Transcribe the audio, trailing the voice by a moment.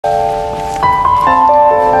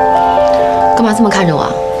这么看着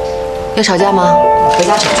我？要吵架吗？回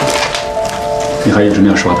家吵去。你还有什么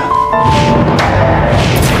要说的？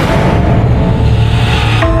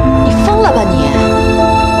你疯了吧你？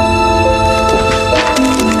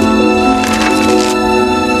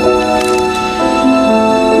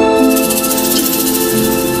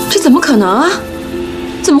这怎么可能啊？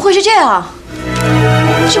怎么会是这样？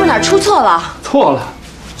是不是哪儿出错了？错了？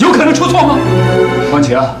有可能出错吗？王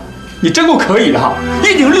晴，你真够可以的哈！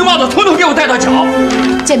一顶绿帽子从头给我戴到脚。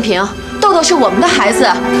建平，豆豆是我们的孩子，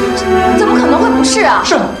怎么可能会不是啊？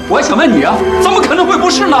是，我还想问你啊，怎么可能会不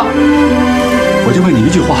是呢？我就问你一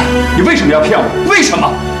句话，你为什么要骗我？为什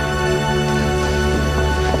么？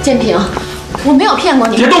建平，我没有骗过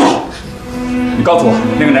你。别动我！你告诉我，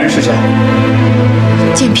那个男人是谁？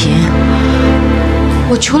建平，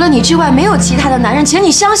我除了你之外没有其他的男人，请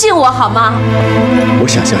你相信我好吗？我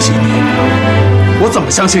想相信你，我怎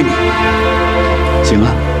么相信你？行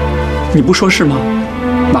啊，你不说是吗？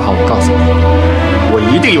那好，我告诉你，我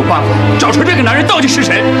一定有办法找出这个男人到底是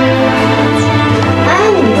谁。哎，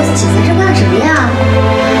你们都起在这干什么呀？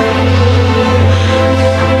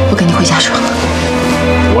我跟你回家说。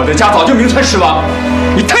我的家早就名存实亡，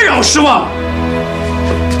你太让我失望了。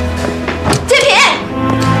建平，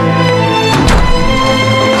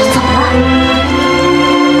怎么了？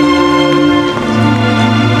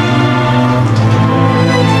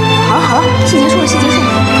好了好了，戏结束了，戏结束了。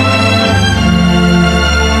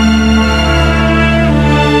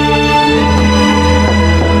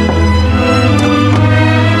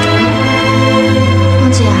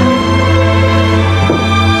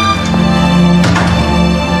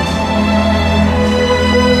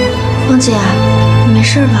王姐，你没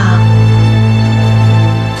事吧？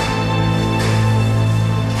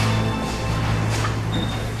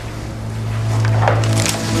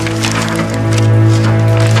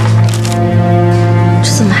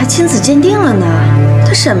这怎么还亲子鉴定了呢？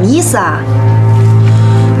他什么意思啊？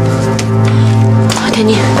天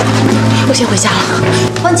妮，我先回家了。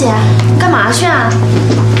王姐，你干嘛去啊？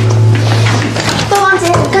大王姐，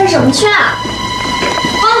你干什么去啊？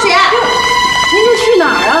王姐，您这去哪儿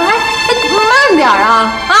啊？哎，慢点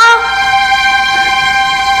啊！啊！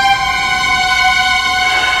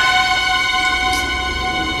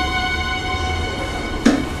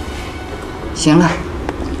行了，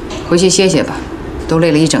回去歇歇吧，都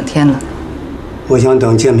累了一整天了。我想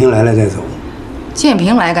等建平来了再走。建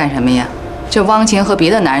平来干什么呀？这汪晴和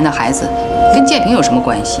别的男人的孩子，跟建平有什么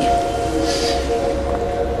关系？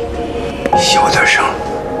小点声，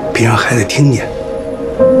别让孩子听见。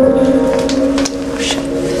不是，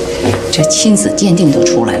这亲子鉴定都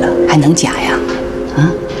出来了，还能假呀？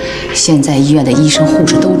啊！现在医院的医生护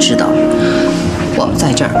士都知道了，我们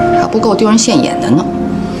在这儿还不够丢人现眼的呢。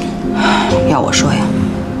要我说呀，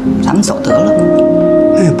咱们走得了。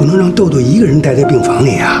那也不能让豆豆一个人待在病房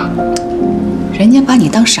里呀。人家把你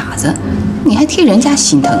当傻子，你还替人家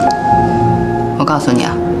心疼。我告诉你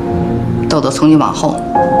啊，豆豆从今往后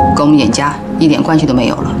跟我们尹家一点关系都没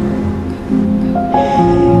有了。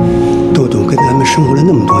豆豆跟咱们生活了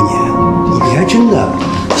那么多年，你还真的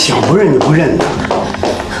想不认就不认呢？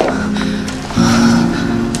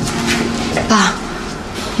爸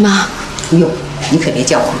妈，不用，你可别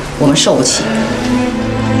叫我们受不起。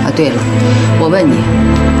啊，对了，我问你，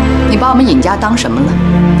你把我们尹家当什么了？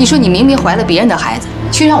你说你明明怀了别人的孩子，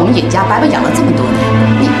却让我们尹家白白养了这么多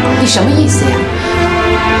年，你什么意思呀？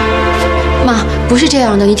妈，不是这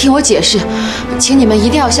样的，你听我解释，请你们一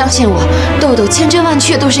定要相信我，豆豆千真万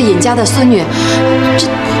确都是尹家的孙女，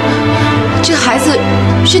这孩子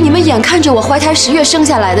是你们眼看着我怀胎10月生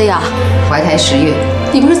下来的呀。怀胎10月，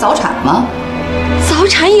你不是早产吗？早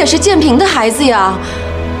产也是建平的孩子呀。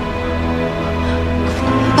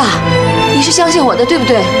爸，你是相信我的，对不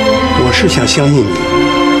对？我是想相信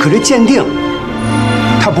你，可这鉴定，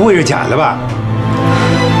它不会是假的吧？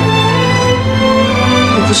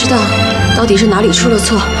我不知道到底是哪里出了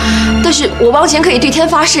错，但是我汪贤可以对天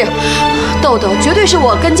发誓，豆豆绝对是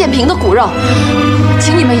我跟建平的骨肉，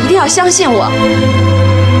请你们一定要相信我，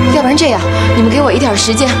要不然这样，你们给我一点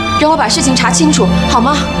时间，让我把事情查清楚，好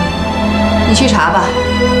吗？你去查吧。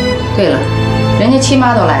对了，人家亲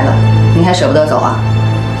妈都来了，你还舍不得走啊？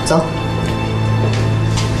走。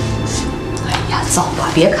哎呀，走吧，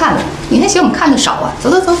别看了，你还嫌我们看的少啊？走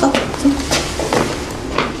走走走走。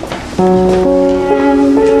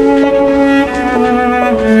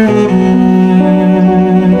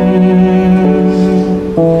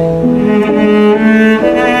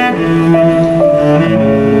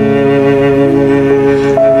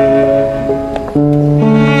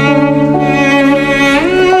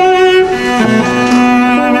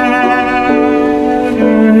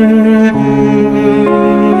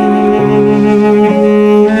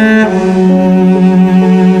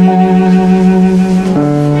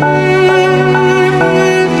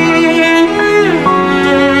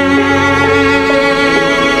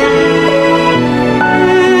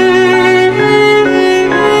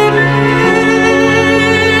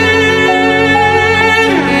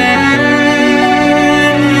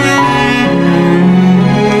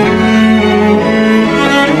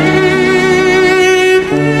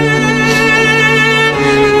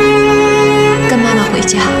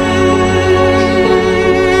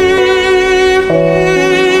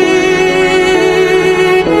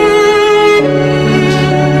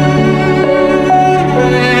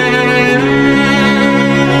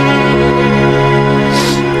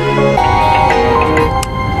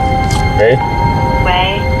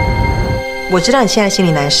我知道你现在心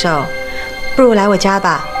里难受，不如来我家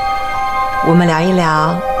吧，我们聊一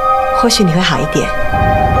聊，或许你会好一点。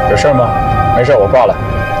有事吗？没事，我挂了。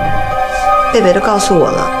贝贝都告诉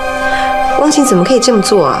我了，汪晴怎么可以这么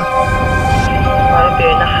做啊？怀了别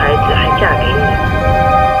人的孩子还嫁给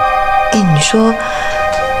你。哎，你说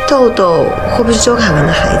豆豆会不会是周凯文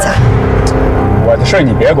的孩子啊？我的事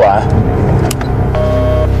你别管。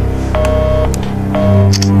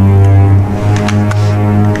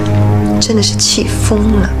真的是气疯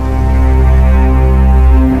了。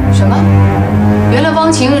什么？原来汪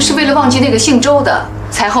晴是为了忘记那个姓周的，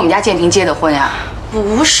才和我们家建平结的婚呀？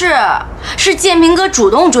不是，是建平哥主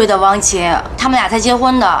动追的汪晴，他们俩才结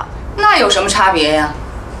婚的。那有什么差别呀？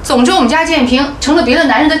总之我们家建平成了别的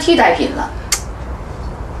男人的替代品了。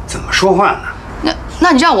怎么说话呢？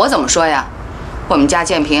那你让我怎么说呀？我们家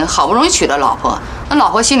建平好不容易娶了老婆，那老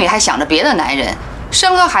婆心里还想着别的男人，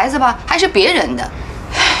生了个孩子吧还是别人的。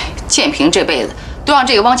建平这辈子都让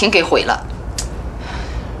这个汪晴给毁了。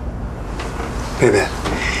贝贝，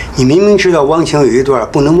你明明知道汪晴有一段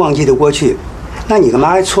不能忘记的过去，那你干嘛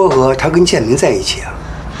还撮合她跟建平在一起啊？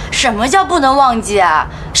什么叫不能忘记啊？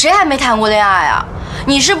谁还没谈过恋爱啊？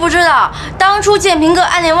你是不知道，当初建平哥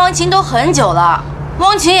暗恋汪晴都很久了，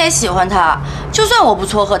汪晴也喜欢他，就算我不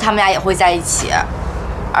撮合，他们俩也会在一起。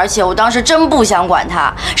而且我当时真不想管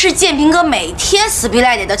他，是建平哥每天死皮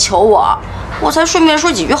赖脸的求我，我才顺便说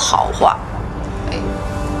几句好话。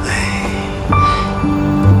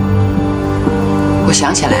我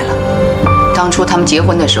想起来了，当初他们结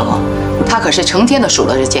婚的时候，他可是成天的数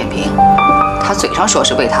落着建平。他嘴上说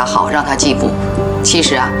是为他好，让他进步，其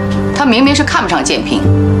实啊，他明明是看不上建平，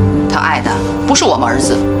他爱的不是我们儿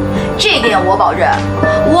子。这点我保证，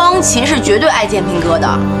汪晴是绝对爱建平哥的。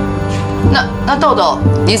那豆豆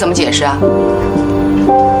你怎么解释啊？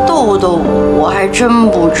豆豆我还真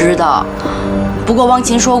不知道，不过汪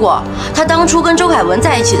晴说过，她当初跟周凯文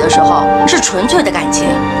在一起的时候是纯粹的感情，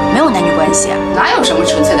没有男女关系。哪有什么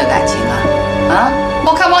纯粹的感情啊？啊，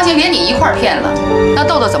我看汪晴连你一块骗了，那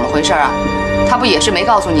豆豆怎么回事啊？他不也是没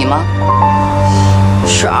告诉你吗？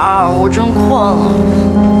婶儿，我真困了。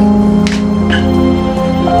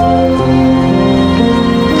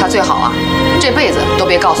他最好啊，这辈子都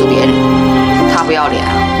别告诉别人。他不要脸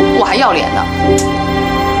啊，我还要脸呢。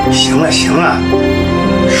行了行了，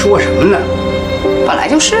说什么呢？本来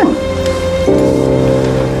就是嘛。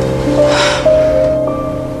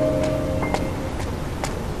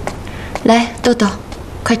来，豆豆，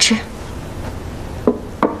快吃。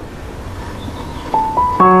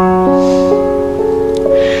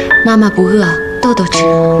妈妈不饿，豆豆吃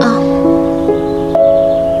啊。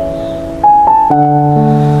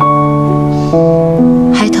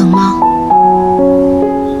还疼吗？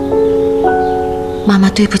妈妈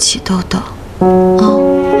对不起豆豆，哦。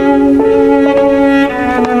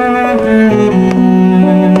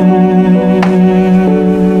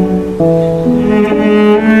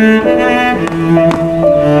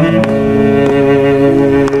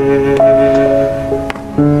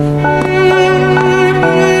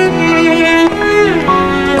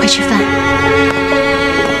快吃饭。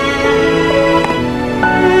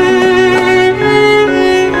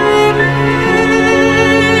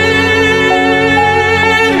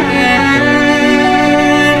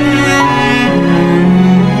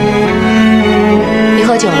你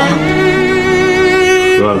喝酒了？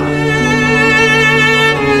喝了。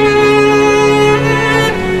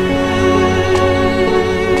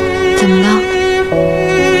怎么了？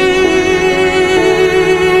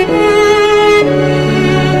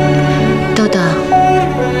豆豆，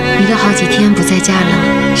你都好几天不在家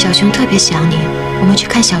了，小熊特别想你，我们去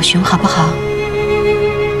看小熊好不好？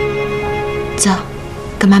走，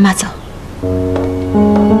跟妈妈走。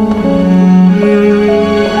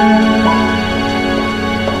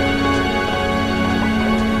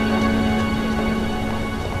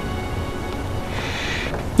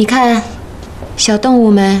你看，小动物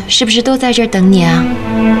们是不是都在这儿等你啊？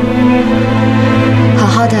好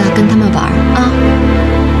好的跟他们玩啊！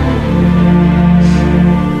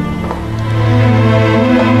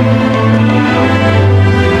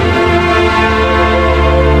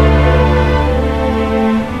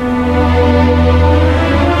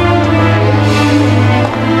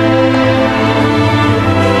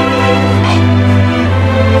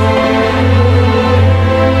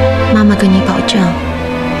妈妈跟你保证，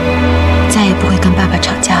再也不会跟爸爸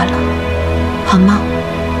吵架了，好吗？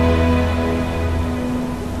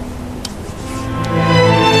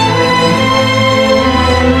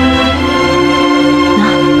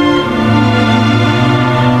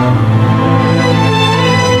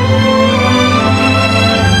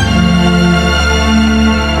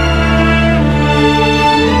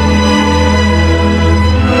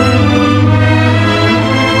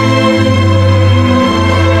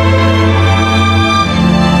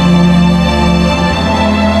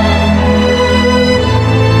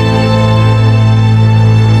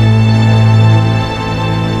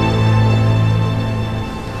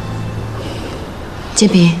建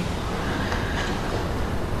平，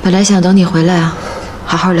本来想等你回来啊，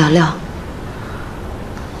好好聊聊。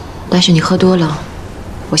但是你喝多了，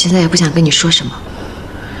我现在也不想跟你说什么。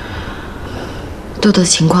豆豆的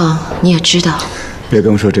情况你也知道。别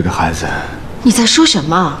跟我说这个孩子。你在说什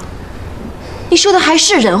么？你说的还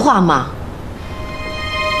是人话吗？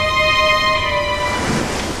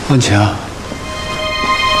万晴，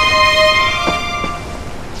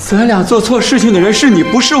咱俩做错事情的人是你，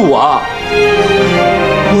不是我。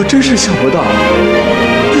我真是想不到，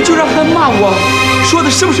你居然还骂我，说的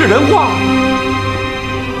是不是人话？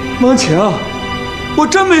王晴，我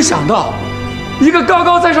真没想到，一个高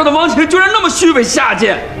高在上的王晴居然那么虚伪下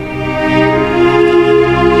贱。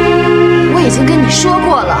我已经跟你说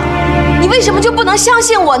过了，你为什么就不能相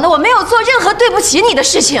信我呢？我没有做任何对不起你的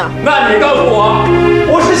事情。那你告诉我，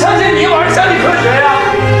我是相信你，我还是相信科学呀？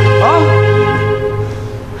啊？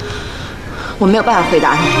我没有办法回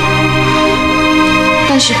答你，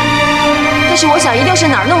但是我想一定是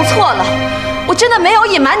哪儿弄错了。我真的没有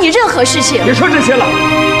隐瞒你任何事情。别说这些了，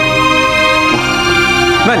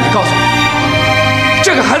那你告诉我，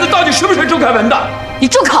这个孩子到底是不是周凯文的？你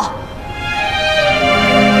住口！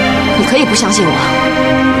你可以不相信我，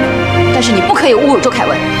但是你不可以侮辱周凯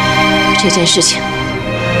文。这件事情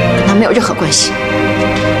跟他没有任何关系。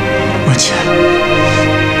王晴，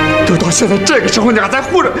都到现在这个时候，你还在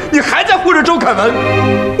护着周凯文，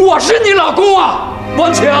我是你老公啊，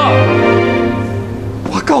王晴。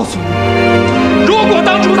我告诉你，如果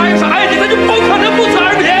当初他要是爱你，他就不可能不辞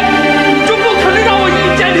而别，就不可能让我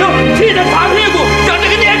一建平替他擦屁股，养这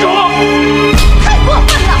个孽种。太过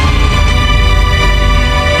分了！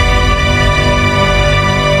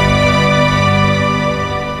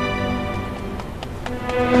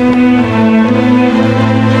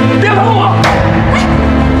别碰我！哎，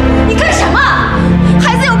你干什么？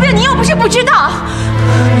孩子有病，你又不是不知道。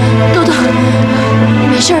豆豆，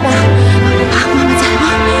没事吧？妈妈在啊。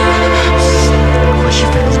我一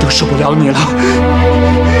分钟都受不了你了！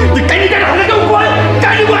你赶紧带着孩子给我滚！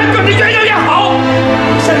赶紧滚！滚得越远越好！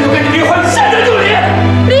现在就跟你离婚，现在就离！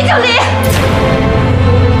离就离！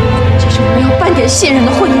这种没有半点信任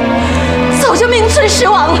的婚姻，早就名存实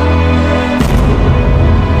亡了。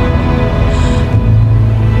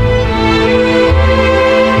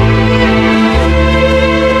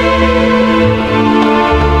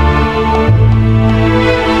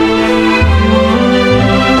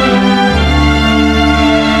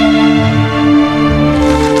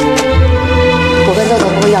我跟豆豆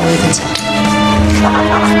不会要你一分钱。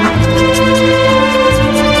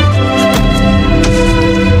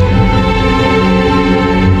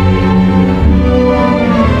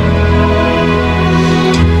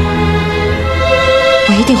我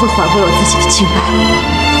一定会还回我自己的清白，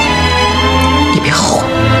你别后悔。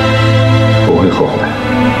不会后悔。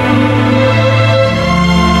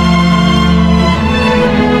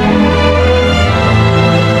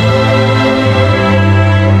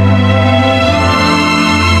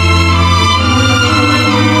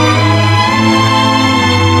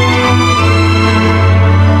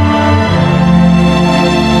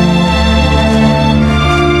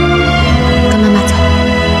跟妈妈走。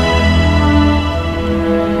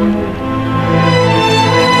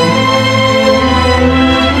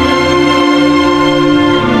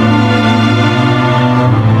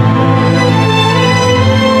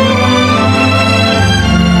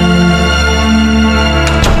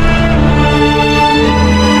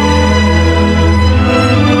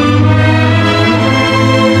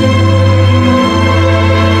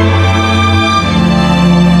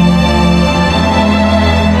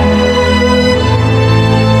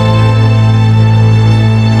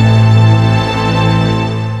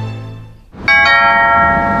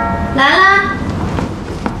来啦！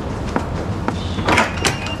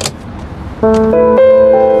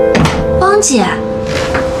汪姐，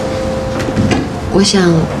我想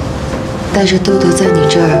带着豆豆在你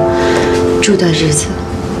这儿住段日子，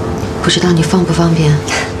不知道你方不方便？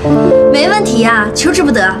没问题呀，求之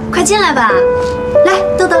不得，快进来吧。来，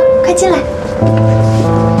豆豆，快进来，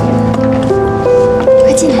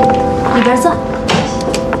快进来，里边坐。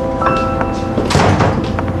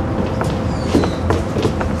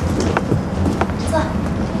坐。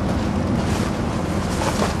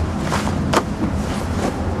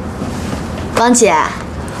汪姐，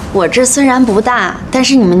我这虽然不大，但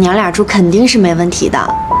是你们娘俩住肯定是没问题的。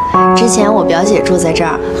之前我表姐住在这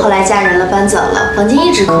儿，后来嫁人了搬走了，房间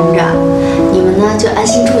一直空着。你们呢就安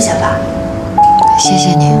心住下吧。谢谢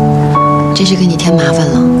你，真是给你添麻烦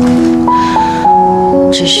了。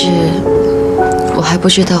只是我还不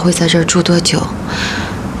知道会在这儿住多久，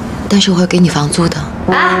但是我会给你房租的。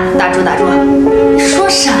哎，打住打住，说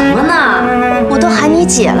什么呢？我都喊你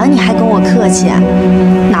姐了，你还跟我客气，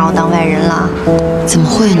拿我当外人了？怎么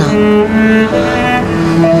会呢？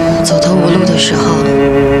走投无路的时候，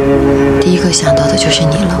第一个想到的就是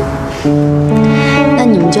你了。那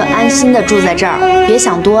你们就安心的住在这儿，别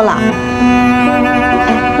想多了。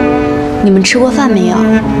哎，你们吃过饭没有？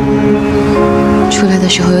出来的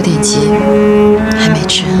时候有点急，还没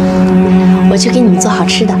吃。我去给你们做好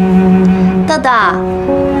吃的。豆豆，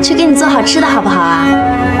去给你做好吃的好不好啊？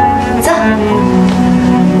走，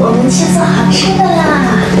我们去做好吃的啦。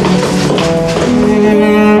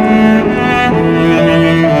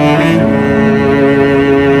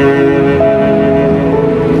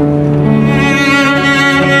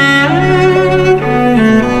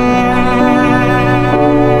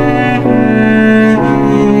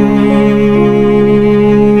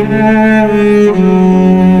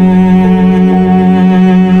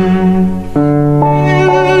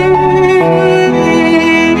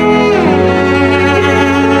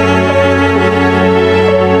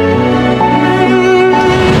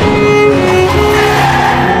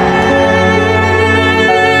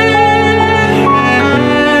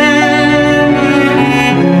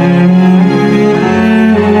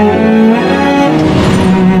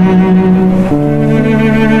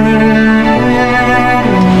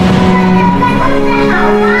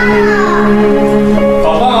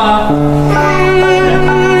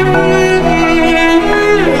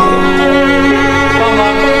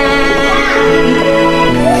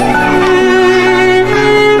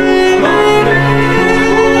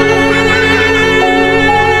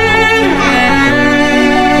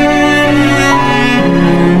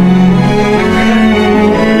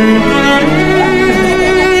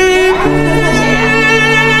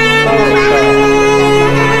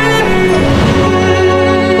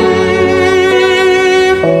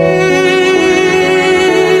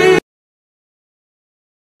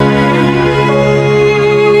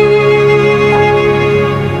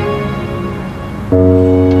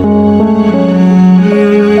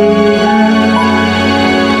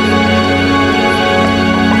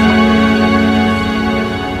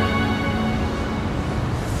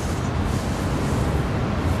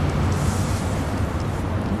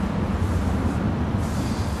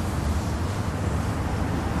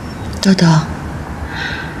豆豆，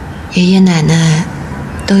爷爷奶奶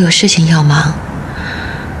都有事情要忙，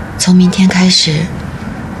从明天开始，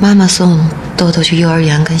妈妈送豆豆去幼儿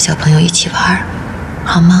园跟小朋友一起玩，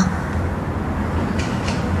好吗？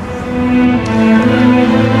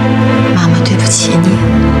妈妈对不起你，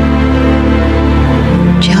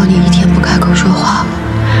只要你一天不开口说话，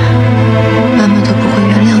妈妈都不会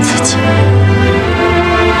原谅自己。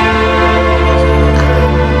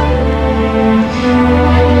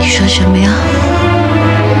你说什么呀？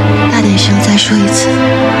大点声，再说一次。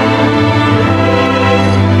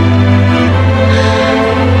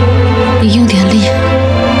你用点力，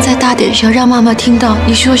再大点声，让妈妈听到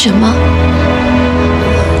你说什么。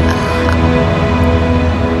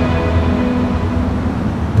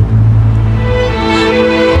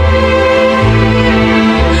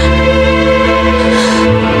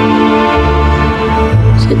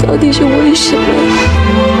这到底是为什么？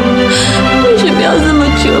为什么要这么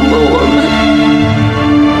折磨我们？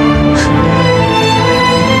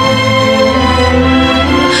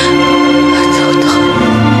豆豆，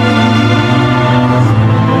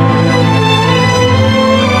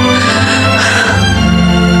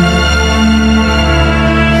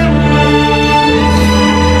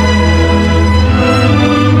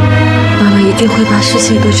妈妈一定会把事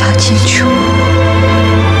情都查清楚，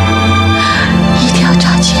一定要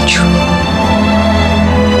查清楚。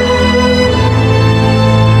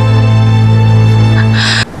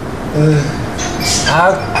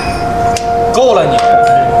够了你！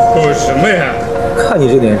够什么呀？看你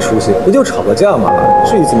这点出息，不就吵个架吗？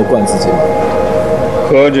至于这么惯自己吗？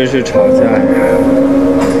何止是吵架呀！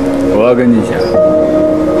我要跟你讲，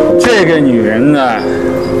这个女人呢，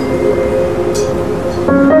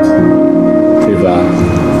对吧？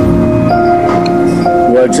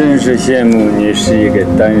我真是羡慕你是一个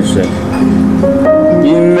单身，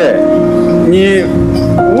因为你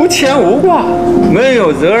无牵无挂，没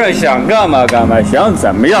有责任，想干嘛干嘛，想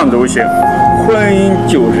怎么样都行。婚姻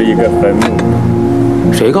就是一个坟墓。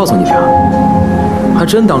谁告诉你的？还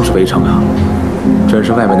真当是围城啊！真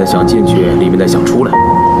是外面的想进去，里面的想出来。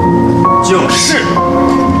就是，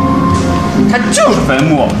它就是坟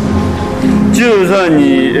墓。就算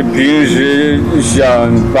你平时想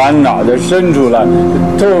把脑袋伸出来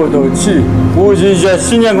透透气，呼吸一下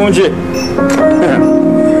新鲜空气，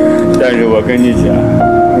但是我跟你讲，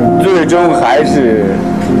最终还是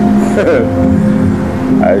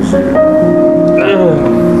还是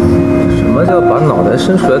什么叫把脑袋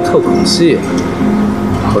伸出来透口气？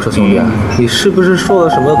我说兄弟，你是不是说了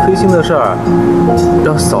什么亏心的事儿，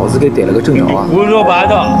让嫂子给点了个正着啊？胡说八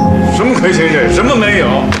道，什么亏心事，什么没有？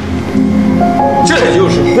这就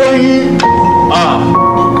是婚姻啊！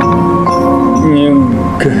你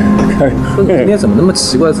说你今天怎么那么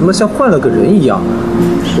奇怪？怎么像换了个人一样？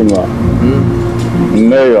是吗？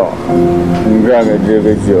没有。你看看这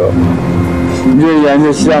个酒，这颜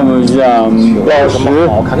色像不像宝石？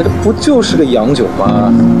好看，这不就是个洋酒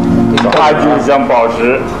吗？它就像宝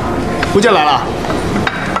石。胡姐来了，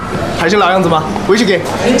还是老样子吗？回去给。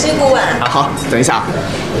明知故问。啊，好，等一下。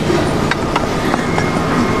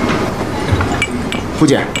胡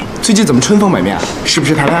姐，最近怎么春风满面啊？是不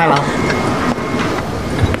是谈恋爱了？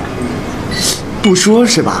不说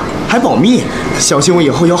是吧？还保密，小心我以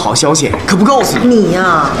后有好消息可不告诉你。你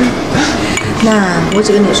呀，那我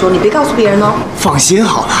只跟你说，你别告诉别人哦。放心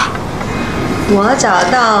好了。我找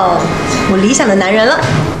到我理想的男人了。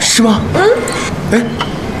是吗？哎，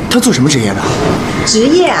他做什么职业的？职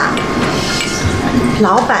业啊，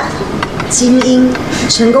老板、精英、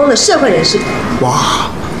成功的社会人士。哇，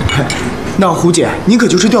那胡姐，你可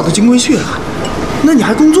就是掉到金龟婿了。那你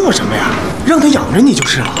还工作什么呀？让他养着你就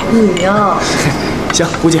是了。你呀，行，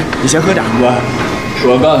胡姐，你先喝点。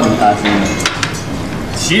我告诉你大兄弟，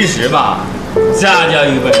其实吧，家家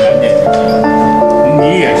有本难念的经，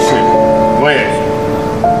你也是，我也是。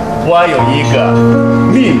我有一个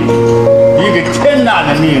秘密，一个天大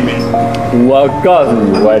的秘密。我告诉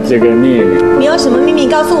你，我这个秘密。你有什么秘密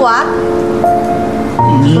告诉我啊？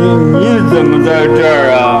你怎么在这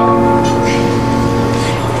儿啊？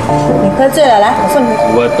你喝醉了，来，我送你回家。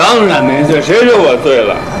我当然没醉，谁说我醉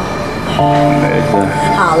了？没醉。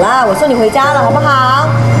好了，我送你回家了，好不好？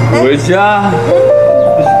回家？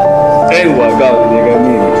哎，我告诉你一个秘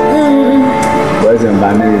密。我想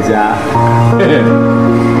把那个家，给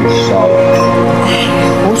烧了。哎，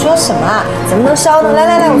胡说什么啊？怎么能烧呢？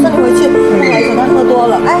来，我送你回去。不好意思，他喝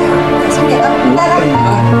多了。哎，小心点啊！来，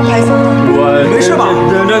不好意思。我没事吧？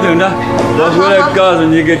等着，我回来告诉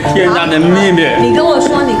你一个天大的秘密。你跟我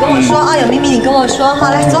说啊，有秘密你跟我说。好，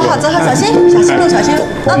来，走好，小心路，小心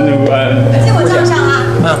啊！借我账上啊。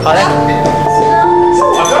好嘞。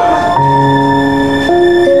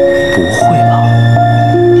不会吧？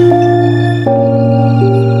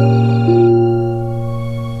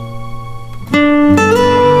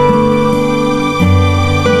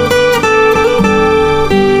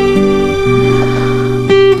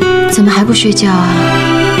怎么还不睡觉啊？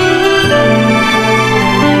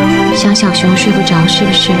想小熊睡不着是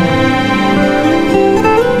不是？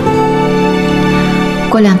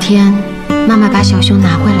过2天，妈妈把小熊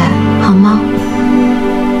拿回来，好吗？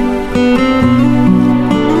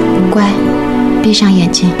乖，闭上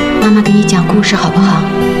眼睛，妈妈给你讲故事好不好？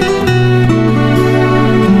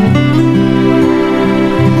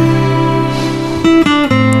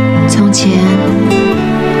从前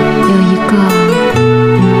有一个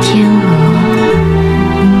天鹅，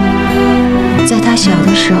在它小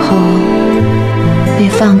的时候被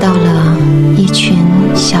放到了一群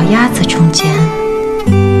小鸭子中间。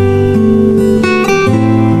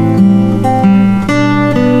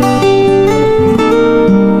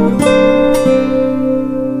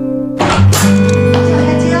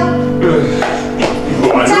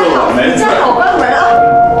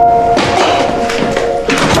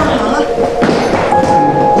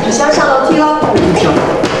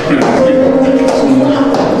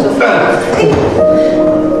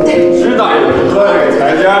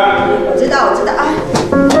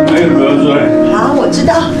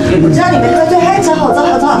我知道你没喝醉，哎，走好，快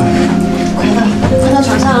到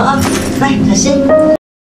床上了啊！来，小心。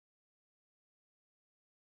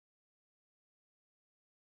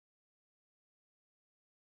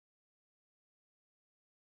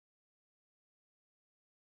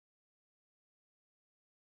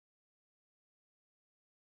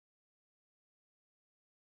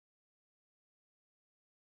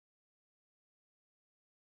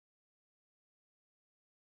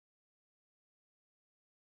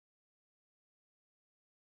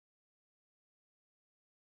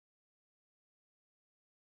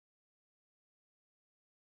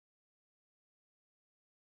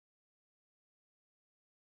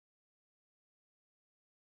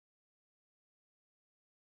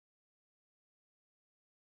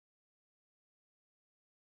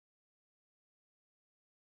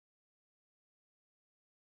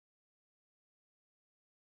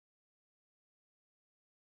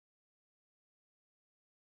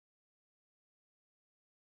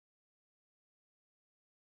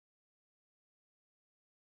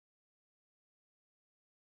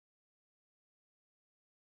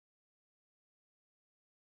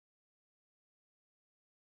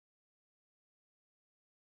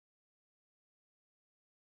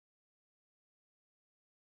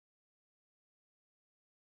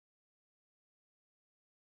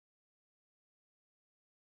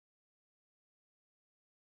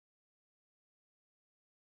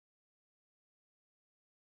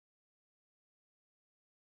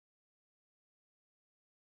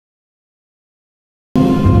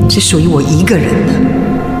是属于我一个人的。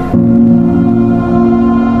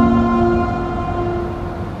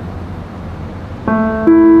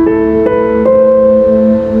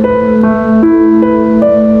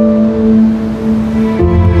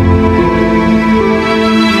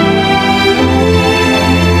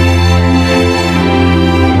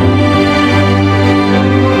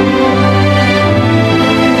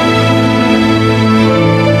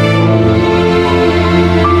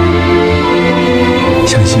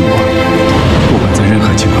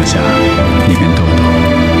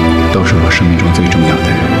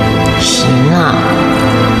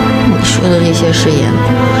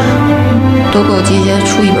都够姐姐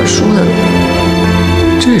出一本书的。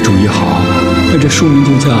这主意好，那这书名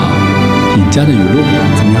就叫《尹家的语录》，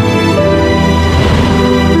怎么样？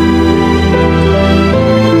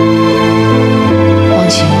忘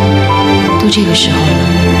情，都这个时候了，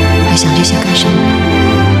还想这些干什么呢？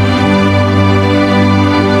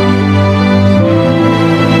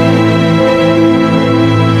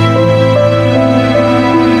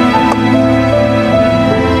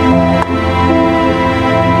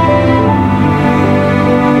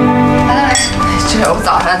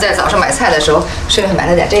在早上买菜的时候，顺便买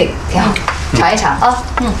了点这个，挺好，尝一尝啊。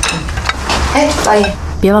哎，老尹，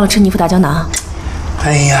别忘了吃泥夫打胶囊啊。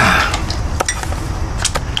哎呀，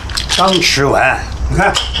刚吃完，你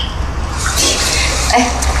看。哎，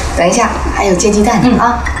等一下，还有煎鸡蛋呢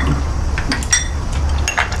啊。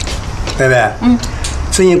贝贝，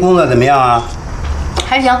最近工作怎么样啊？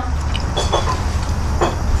还行。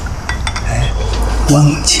哎，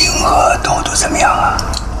汪晴和豆豆怎么样啊？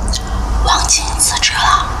汪晴辞职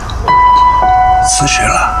了。辞职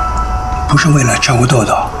了，不是为了照顾豆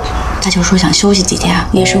豆，他就说想休息几天，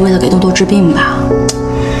也是为了给豆豆治病吧。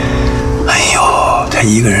哎呦，他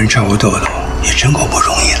一个人照顾豆豆也真够不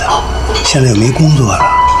容易的。现在又没工作了，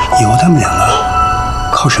以后他们两个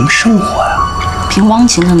靠什么生活呀？凭汪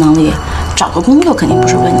晴的能力，找个工作肯定不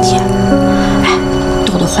是问题。哎，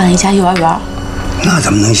豆豆换了一家幼儿园，那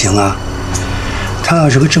怎么能行啊？他要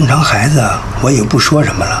是个正常孩子，我也不说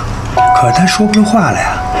什么了。可是他说不出话来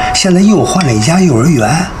呀。现在又换了一家幼儿园，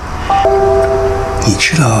你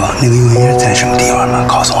知道那个幼儿园在什么地方吗？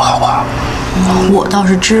告诉我好不好？我倒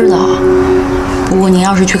是知道，不过您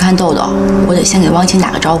要是去看豆豆，我得先给汪晴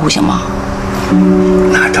打个招呼，行吗？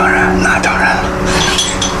那当然，那当然。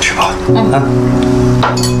吃吧，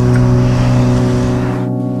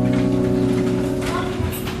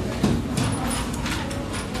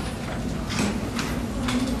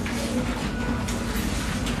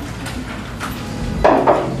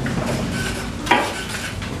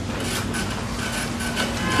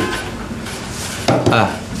哎，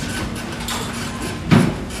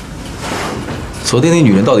昨天那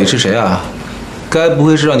女人到底是谁啊？该不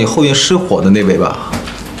会是让你后院失火的那位吧？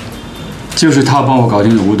就是他帮我搞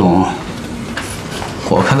定的吴董。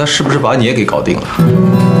我看他是不是把你也给搞定了？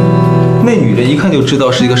那女人一看就知道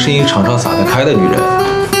是一个生意场上撒得开的女人。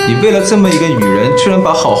你为了这么一个女人，居然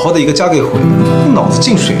把好好的一个家给毁了，你脑子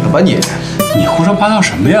进水了吧你？你胡说八道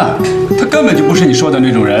什么呀？他根本就不是你说的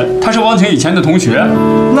那种人，他是汪晴以前的同学。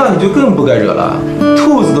那你就更不该惹了。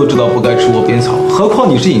兔子都知道不该吃窝边草，何况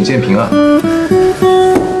你是尹建平啊！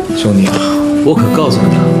兄弟啊，我可告诉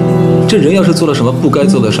你啊，这人要是做了什么不该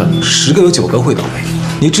做的事，10个有9个会倒霉。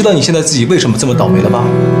你知道你现在自己为什么这么倒霉了吗？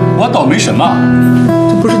我倒霉什么？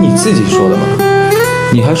这不是你自己说的吗？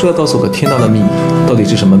你还说要告诉我个天大的秘密，到底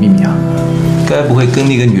是什么秘密啊？该不会跟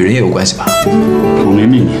那个女人也有关系吧？我没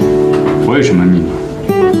秘密，我有什么秘密？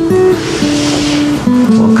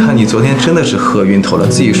我看你昨天真的是喝晕头了，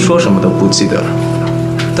自己说什么都不记得了。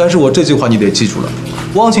但是我这句话你得记住了，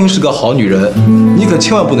汪晴是个好女人，你可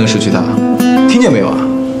千万不能失去她，听见没有啊？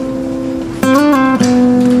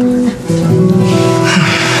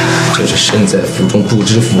这是身在福中不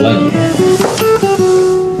知福啊你！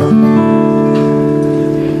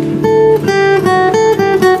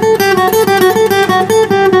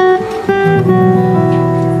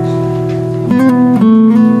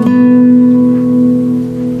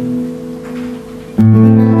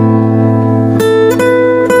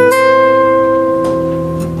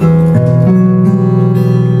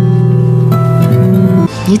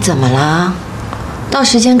你怎么了？到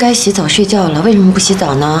时间该洗澡睡觉了，为什么不洗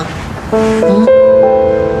澡呢？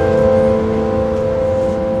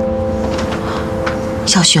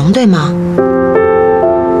小熊对吗？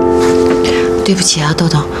对不起啊，豆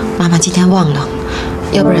豆，妈妈今天忘了，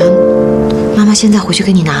要不然妈妈现在回去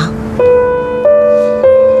给你拿。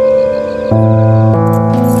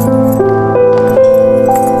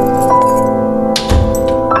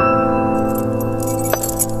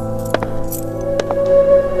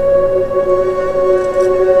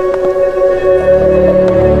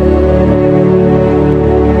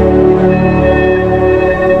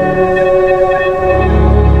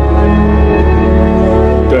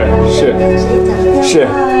是。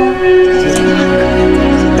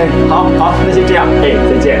哎，好，那就这样。哎，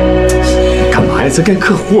再见。干嘛呀？在跟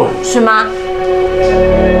客户啊？是吗？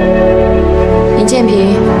尹建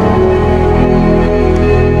平，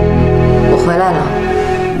我回来了。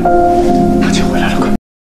他就回来了，快。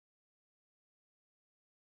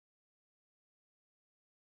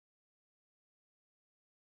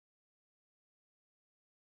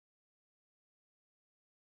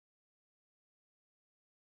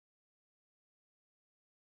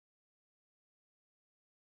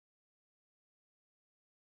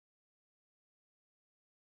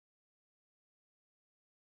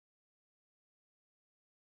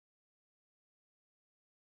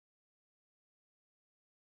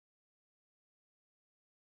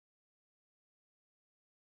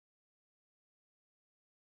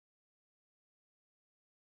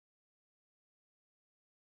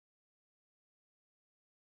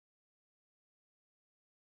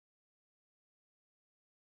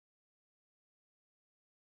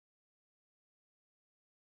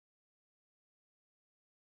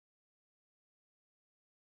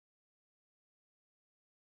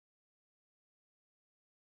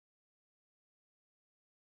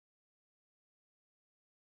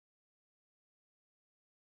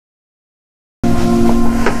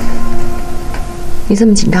你这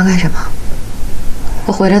么紧张干什么？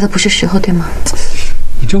我回来的不是时候，对吗？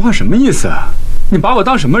你这话什么意思啊？你把我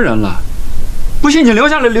当什么人了？不信你留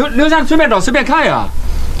下来，留下随便找随便看呀。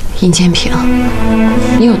尹建平，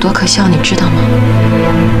你有多可笑，你知道吗？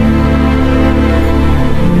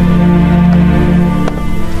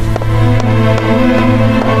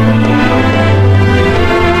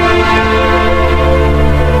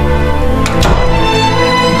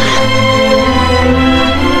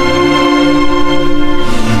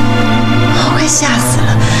吓死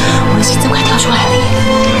了！我的心脏快跳出来了耶！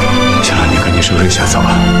行了，你赶紧收拾一下走吧，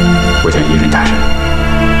我想一人带着。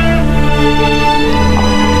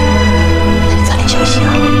那你早点休息啊。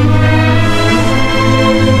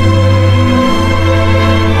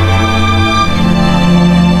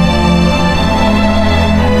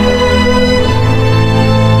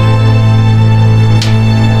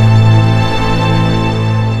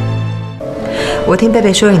我听贝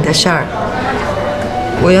贝说你的事儿。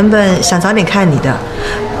我原本想早点看你的，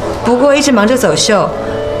不过一直忙着走秀，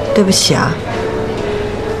对不起啊。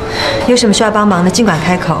有什么需要帮忙的，尽管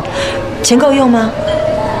开口。钱够用吗？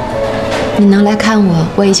你能来看我，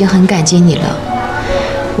我已经很感激你了。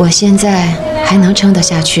我现在还能撑得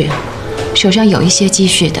下去，手上有一些积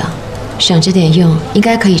蓄的，省着点用，应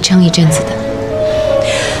该可以撑一阵子的。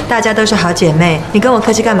大家都是好姐妹，你跟我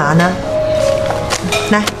客气干嘛呢？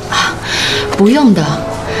来啊，不用的。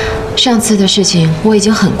上次的事情我已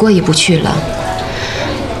经很过意不去了。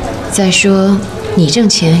再说，你挣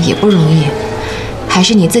钱也不容易，还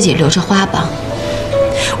是你自己留着花吧。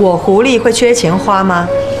我狐狸会缺钱花吗？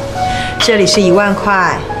这里是1万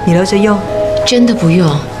块，你留着用。真的不用，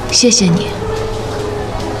谢谢你。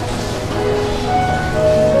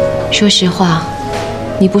说实话，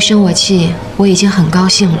你不生我气，我已经很高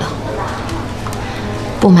兴了。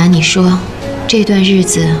不瞒你说，这段日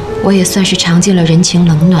子我也算是尝尽了人情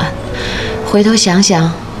冷暖。回头想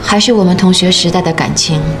想，还是我们同学时代的感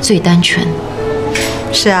情最单纯。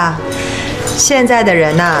是啊，现在的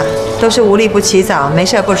人呐，都是无利不起早，没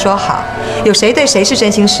事不说好，有谁对谁是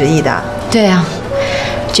真心实意的？对啊，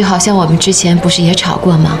就好像我们之前不是也吵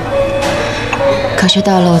过吗？可是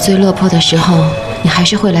到了我最落魄的时候，你还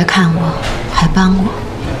是会来看我，还帮我，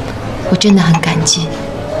我真的很感激，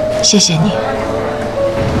谢谢你。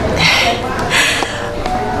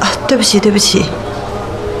对不起，对不起。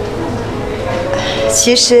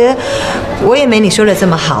其实我也没你说的这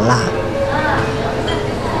么好啦。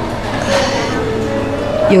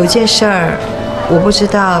有件事儿，我不知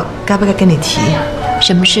道该不该跟你提。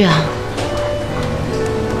什么事啊？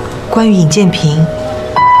关于尹建平。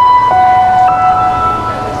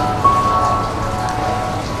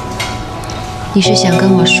你是想跟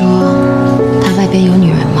我说他外边有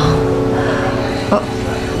女人吗？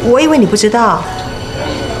我以为你不知道。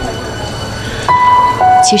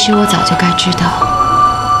其实我早就该知道。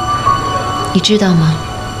你知道吗？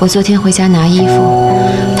我昨天回家拿衣服，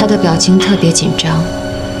他的表情特别紧张。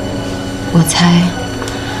我猜，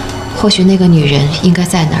或许那个女人应该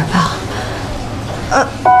在哪儿吧。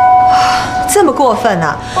这么过分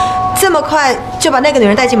啊！这么快就把那个女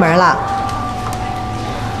人带进门了？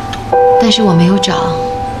但是我没有找，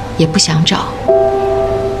也不想找。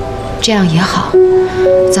这样也好，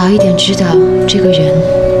早一点知道这个人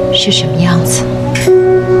是什么样子。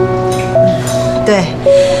对，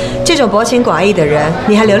这种薄情寡义的人，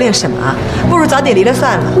你还留恋什么啊？不如早点离了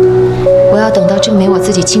算了。我要等到证明我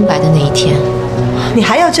自己清白的那一天。你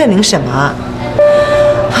还要证明什么啊？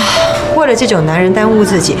为了这种男人耽误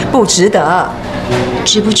自己，不值得。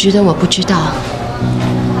值不值得我不知道，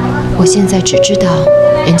我现在只知道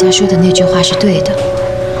人家说的那句话是对的。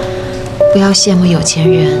不要羡慕有钱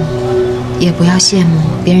人，也不要羡慕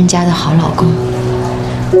别人家的好老公。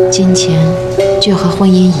金钱就和婚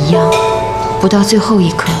姻一样，不到最后一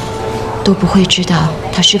刻都不会知道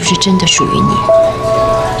它是不是真的属于你。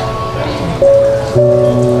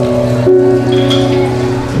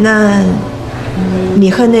那你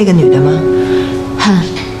恨那个女的吗？恨，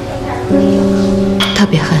特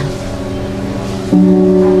别恨。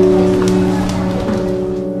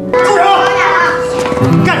住手！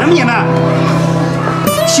干什么你们？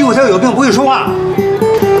欺负他有病不会说话。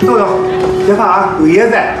豆豆，别怕啊，有爷爷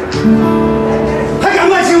在。还敢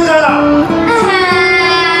乱欺负他的？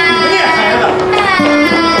你们这孩子！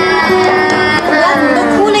怎么了？怎么都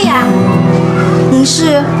哭了呀？您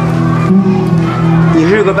是？你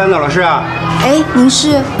是个班导老师啊？哎，您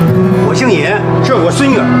是？我姓尹，这是我孙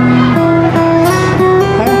女。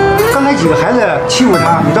哎，刚才几个孩子欺负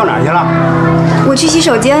她，你到哪儿去了？我去洗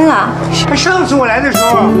手间了。上次我来的时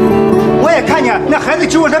候，我也看见那孩子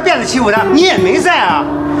揪着她辫子欺负她，你也没在啊。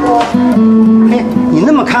嘿，你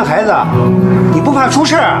那么看孩子，你不怕出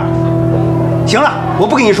事啊？行了，我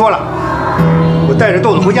不跟你说了，我带着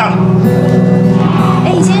豆豆回家了。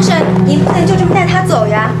哎，尹先生，您不能就这么带她走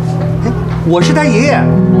呀。我是他爷爷，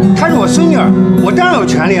她是我孙女，我当然有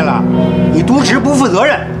权利了。你渎职不负责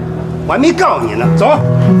任，我还没告你呢。走。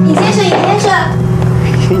尹先生，尹先生。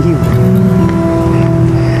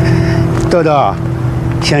豆豆，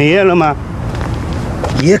想爷爷了吗？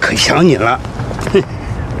爷爷可想你了。哼。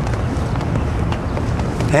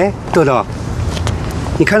哎，豆豆，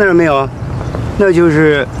你看到了没有？那就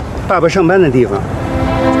是爸爸上班的地方。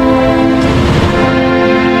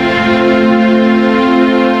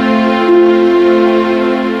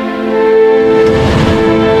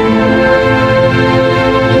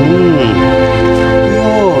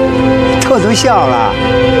都笑了，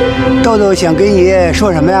豆豆想跟爷爷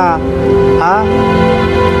说什么呀？啊？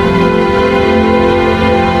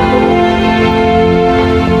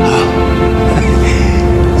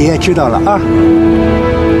爷爷知道了啊。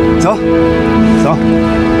走，走。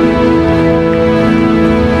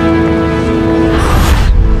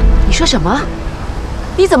你说什么？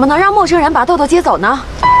你怎么能让陌生人把豆豆接走呢？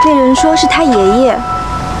那人说是他爷爷。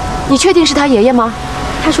你确定是他爷爷吗？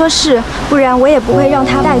他说是，不然我也不会让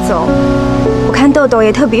他带走。我看豆豆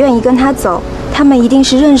也特别愿意跟他走，他们一定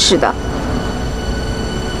是认识的。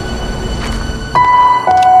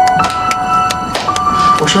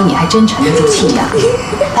我说你还真沉得住气呀！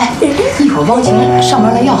哎，一会儿汪晴上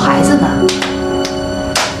门来要孩子呢。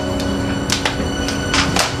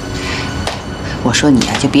我说你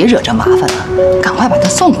呀，就别惹这麻烦了，赶快把他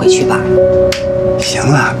送回去吧。行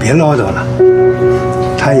了，别唠叨了。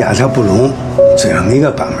他哑差不聋，嘴上没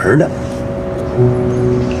个把门的。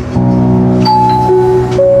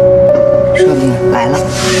说明来了。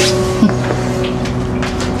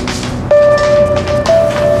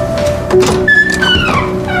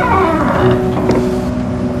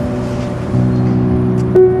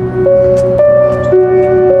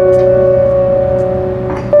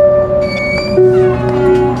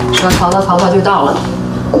说淘淘就到了。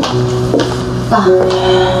爸。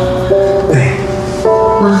哎。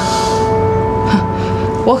妈。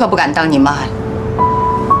我可不敢当你妈呀。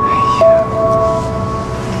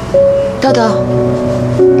豆豆，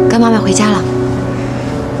跟妈妈回家了。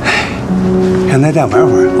让他再玩会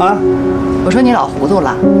儿啊！我说你老糊涂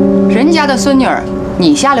了，人家的孙女儿，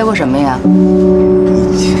你瞎留个什么呀？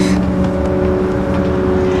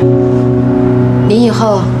你以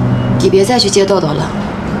后也别再去接豆豆了，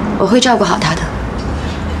我会照顾好她的。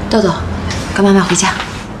豆豆，跟妈妈回家。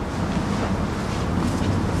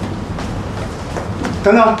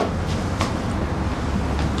等等，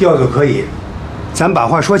要走可以，咱把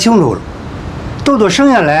话说清楚了。豆豆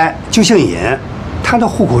生下来就姓尹，他的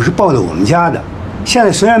户口是报的我们家的。现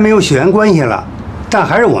在虽然没有血缘关系了，但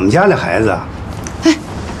还是我们家的孩子。哎，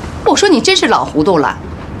我说你真是老糊涂了，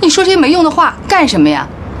你说这些没用的话干什么呀？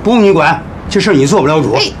不用你管，这事你做不了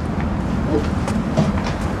主。哎，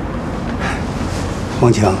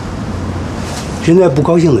王强，人在不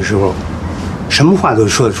高兴的时候，什么话都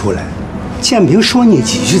说得出来。建平说你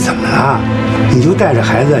几句怎么了？你就带着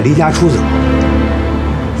孩子离家出走，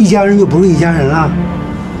一家人就不是一家人了。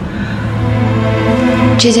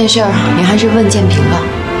这件事儿你还是问建平吧，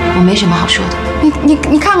我没什么好说的。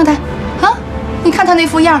你看看他，啊，你看他那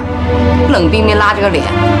副样，冷冰冰拉着个脸，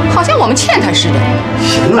好像我们欠他似的。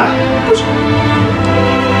行了，不是。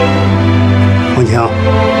王晴，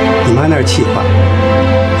你妈那是气话，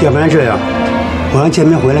要不然这样，我让建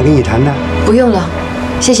明回来跟你谈谈。不用了，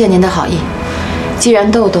谢谢您的好意。既然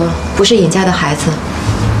豆豆不是尹家的孩子，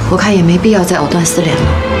我看也没必要再藕断丝连了。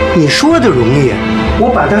你说的容易，我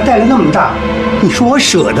把他带了那么大，你说我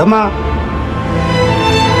舍得吗？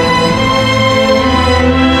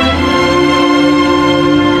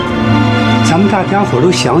咱们大家伙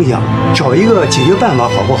都想想，找一个解决办法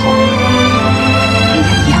好不好？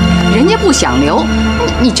哎呀，人家不想留，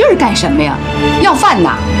你这是干什么呀？要饭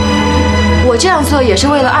呐？我这样做也是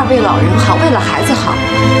为了二位老人好，为了孩子好，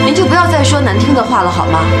您就不要再说难听的话了好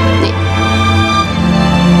吗？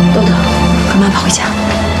豆豆，跟妈妈回家。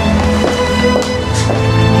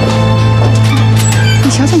你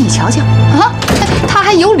瞧瞧，你瞧瞧啊，他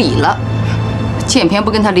还有理了。建平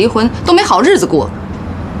不跟他离婚，都没好日子过。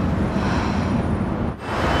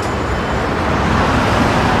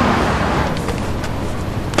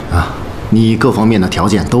你各方面的条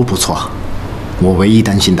件都不错，我唯一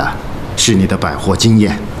担心的是你的百货经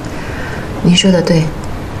验。您说的对，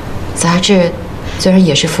杂志虽然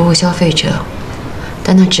也是服务消费者，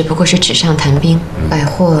但那只不过是纸上谈兵，百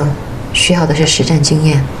货需要的是实战经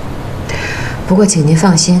验。不过请您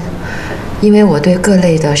放心，因为我对各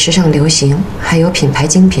类的时尚流行还有品牌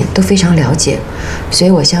精品都非常了解，所以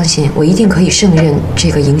我相信我一定可以胜任这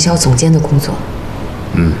个营销总监的工作。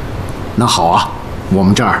那好啊，我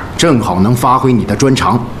们这儿正好能发挥你的专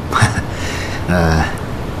长。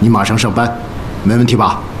你马上上班，没问题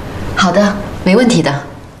吧？好的，没问题的。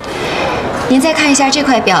您再看一下这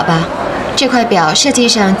块表吧，这块表设计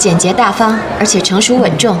上简洁大方，而且成熟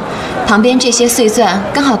稳重，旁边这些碎钻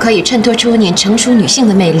刚好可以衬托出您成熟女性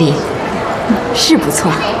的魅力。是不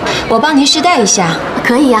错，我帮您试戴一下。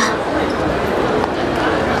可以呀。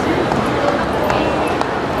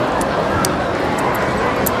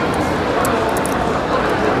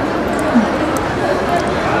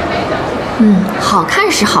好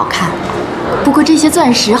看是好看，不过这些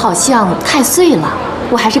钻石好像太碎了，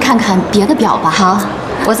我还是看看别的表吧。好，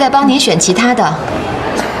我再帮您选其他的，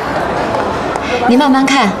您慢慢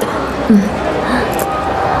看。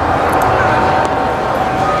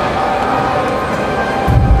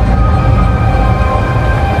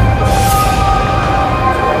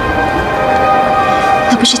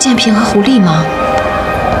那不是建平和狐狸吗？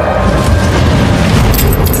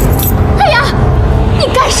哎呀，你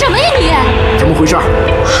干什么呀你？怎么回事？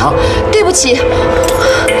啊！对不起，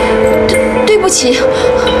对不起，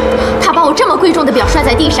他把我这么贵重的表摔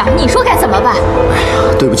在地上，你说该怎么办？哎呀，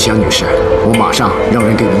对不起啊，女士，我马上让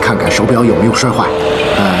人给您看看手表有没有摔坏。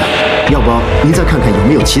要不您再看看有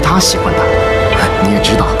没有其他喜欢的。你也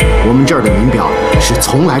知道，我们这儿的名表是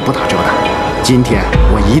从来不打折的。今天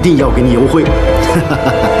我一定要给你优惠。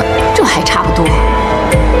这还差不多。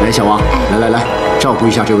来，小王，来，照顾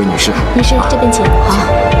一下这位女士。女士，这边请。好。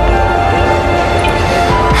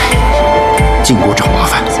净给我找麻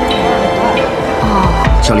烦。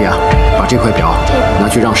小李啊，把这块表拿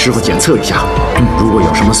去让师傅检测一下，如果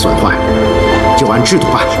有什么损坏，就按制度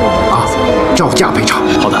办啊，照价赔偿。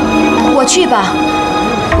好的。我去吧。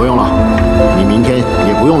不用了，你明天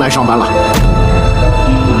也不用来上班了。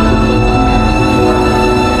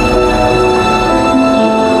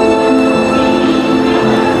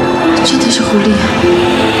真的是狐狸。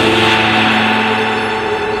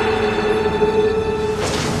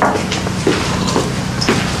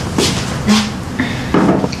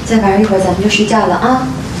再玩一会儿，咱们就睡觉了啊！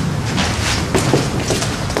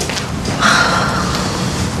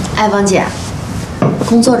哎，王姐，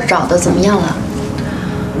工作找的怎么样了？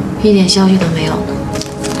一点消息都没有。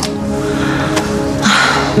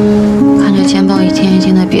看着钱包一天一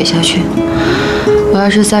天的瘪下去，我要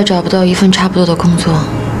是再找不到一份差不多的工作，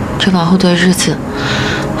这往后的日子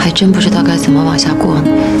还真不知道该怎么往下过呢。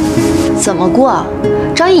怎么过？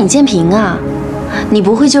找尹建平啊？你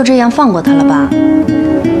不会就这样放过他了吧？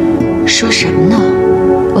说什么呢？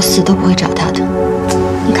我死都不会找他的。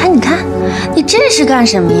你看，你这是干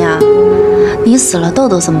什么呀？你死了，豆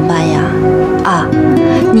豆怎么办呀？啊，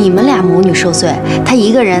你们俩母女受罪，他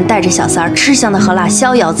一个人带着小三儿吃香的喝辣，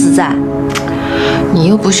逍遥自在。你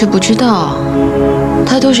又不是不知道，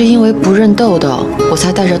他都是因为不认豆豆，我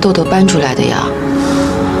才带着豆豆搬出来的呀。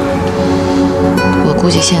我估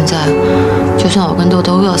计现在，就算我跟豆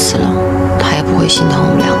豆饿死了，他也不会心疼我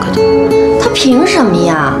们两个的。他凭什么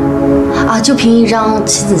呀？啊，就凭一张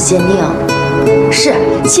亲子鉴定？是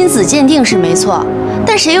亲子鉴定是没错，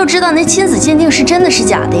但谁又知道那亲子鉴定是真的是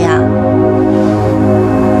假的呀？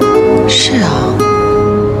是啊，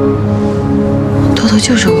豆豆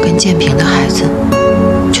就是我跟建平的孩子，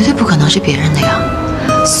绝对不可能是别人的呀。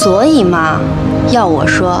所以嘛，要我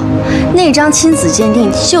说，那张亲子鉴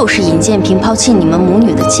定就是尹建平抛弃你们母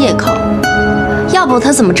女的借口。要不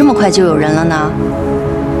他怎么这么快就有人了呢？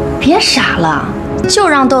别傻了，就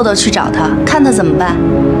让豆豆去找他，看他怎么办。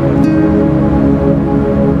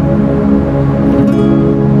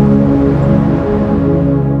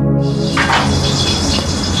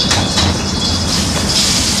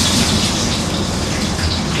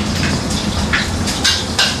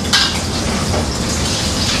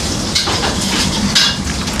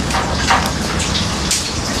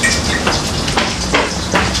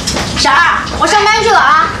婶儿，我上班去了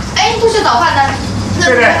啊！哎，不吃早饭的，那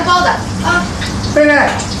贝贝个包子啊。贝贝，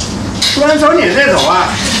突然找你这走啊？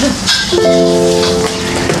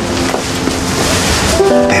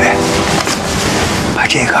贝贝，把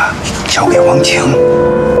这个交给王晴。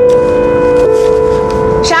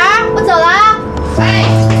婶儿，我走了啊。哎。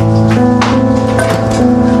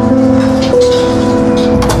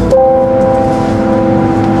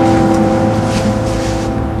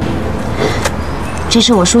这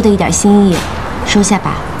是我叔的一点心意，收下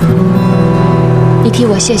吧。你替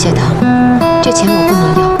我谢谢他，这钱我不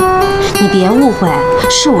能要。你别误会，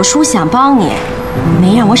是我叔想帮你，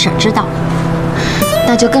没让我婶知道。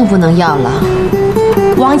那就更不能要了。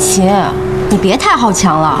汪琴，你别太好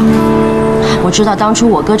强了。我知道当初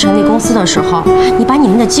我哥成立公司的时候，你把你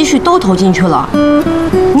们的积蓄都投进去了，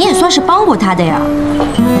你也算是帮过他的呀，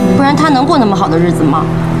不然他能过那么好的日子吗？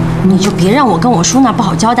你就别让我跟我叔那不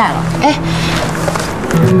好交代了。哎。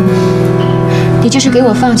你就是给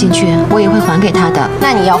我放进去，我也会还给他的。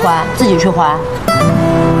那你要还，自己去还。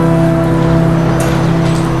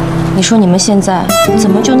你说你们现在怎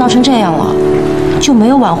么就闹成这样了？就没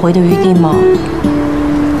有挽回的余地吗？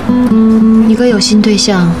你哥有新对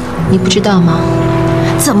象，你不知道吗？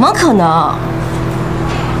怎么可能？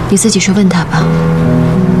你自己去问他吧。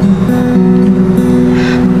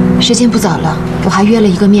时间不早了，我还约了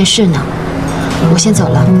一个面试呢。我先走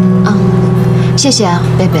了啊。谢谢啊，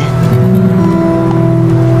贝贝。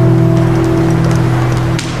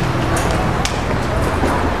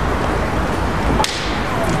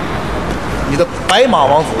你的白马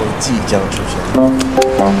王子即将出现。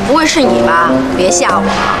不会是你吧？别吓我！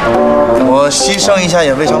我牺牲一下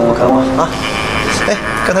也未尝不可嘛！啊，哎，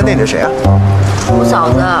刚才那是谁啊？五嫂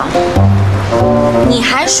子，你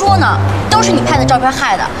还说呢？都是你拍的照片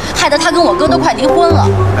害的，害得他跟我哥都快离婚了。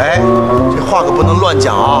哎，这话可不能乱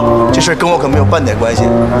讲啊！这事跟我可没有半点关系，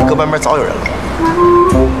搁外面早有人了。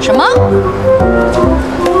什么？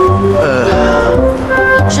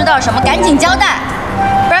你知道什么？赶紧交代，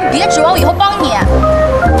不然别指望我以后帮你。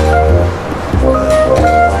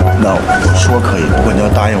那我说可以，不过你要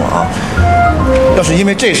答应我啊！要是因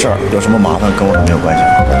为这事儿有什么麻烦，跟我可没有关系。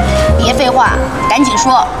别废话，赶紧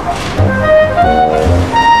说。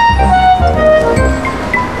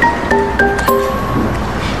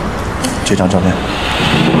这张照片，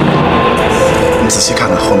你仔细看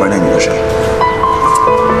看后面那女的谁？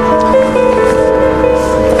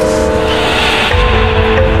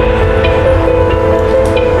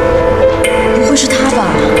不会是她吧？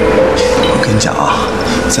我跟你讲啊，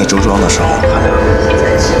在周庄的时候，他俩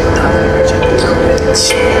在一起，他们而且特别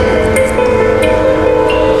亲。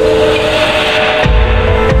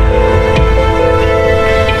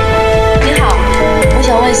你好，我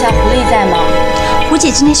想问一下狐狸在吗？胡姐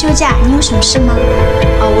今天休假，你有什么事吗？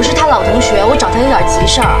我是她老同学，我找她有点急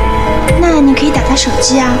事儿。那你可以打她手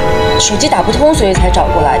机啊。手机打不通，所以才找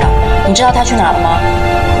过来的。你知道她去哪了吗？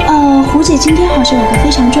胡姐今天好像有个非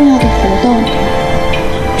常重要的活动。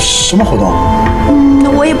什么活动？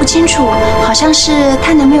我也不清楚，好像是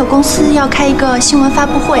她男朋友公司要开一个新闻发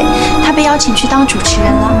布会，她被邀请去当主持人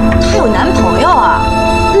了。她有男朋友啊？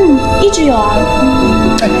一直有啊。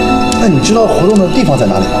哎，那你知道活动的地方在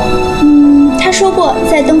哪里吗？他说过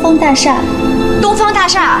在东方大厦。东方大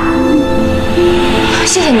厦。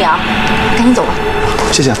谢谢你啊，赶紧走吧。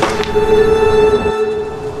谢谢。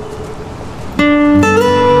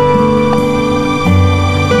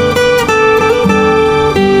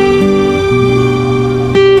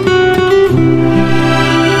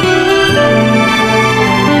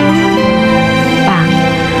爸，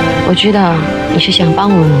我知道你是想帮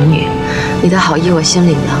我们母女，你的好意我心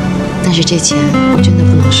领了，但是这钱我真的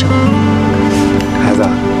不能收。孩子，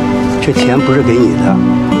这钱不是给你的，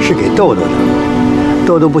是给豆豆的。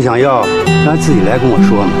豆豆不想要，让他自己来跟我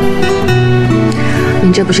说嘛。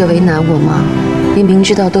您这不是为难我吗？您明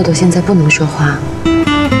知道豆豆现在不能说话。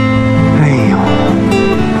哎呦，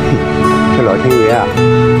这老天爷啊，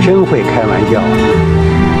真会开玩笑啊！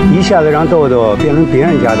一下子让豆豆变成别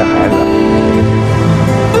人家的孩子。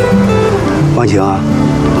王王晴啊，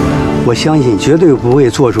我相信绝对不会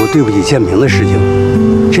做出对不起建平的事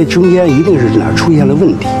情，这中间一定是哪儿出现了问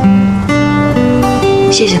题。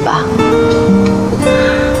谢谢爸，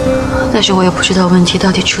但是我也不知道问题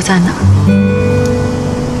到底出在哪儿。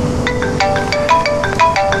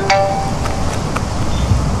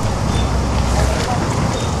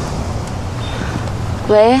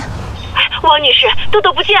喂，王女士，豆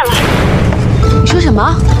豆不见了。你说什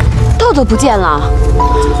么？豆豆不见了？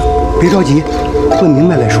别着急，问明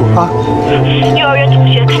白再说啊。幼儿园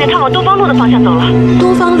同学看见他往东方路的方向走了。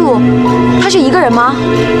东方路？他是一个人吗？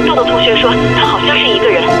豆豆同学说他好像是一个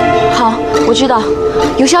人。好，我知道，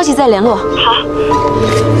有消息再联络。好。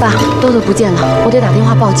爸，豆豆不见了，我得打电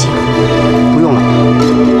话报警。不用了，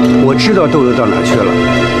我知道豆豆到哪儿去了。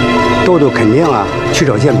豆豆肯定啊去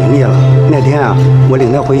找建平去了。那天啊，我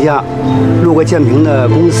领他回家，路过建平的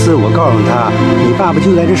公司，我告诉他，你爸爸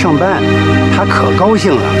就在这上班，他可高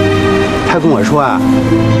兴了。他跟我说啊，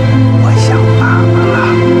我想爸爸了。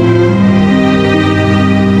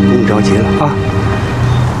不用着急了啊。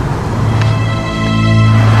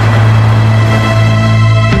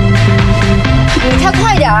你开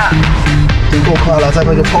快点儿！已经够快了，再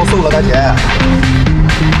快就超速了，大姐。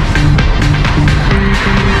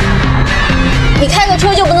你开个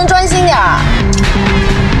车就不能专心点儿？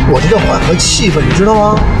我这叫缓和气氛，你知道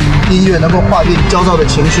吗？音乐能够化解你焦躁的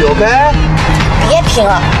情绪 ，OK？ 别拼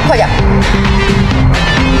了，快点！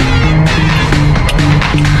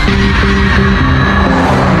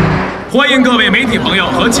欢迎各位媒体朋友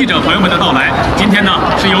和记者朋友们的到来。今天呢，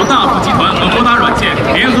是由大福集团和拨打软件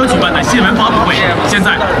联合举办的新闻发布会。现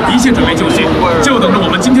在一切准备就绪，就等着我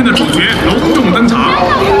们今天的主角隆重登场。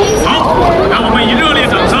好，让我们以热烈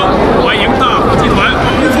掌声欢迎大福集团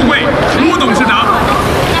吴富贵吴董事长。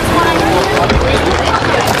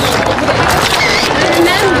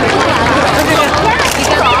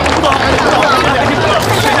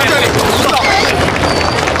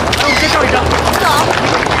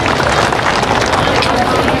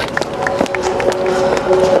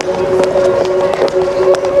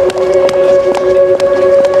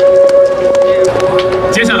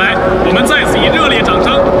接下来，我们再次以热烈掌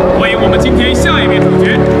声欢迎我们今天下一位主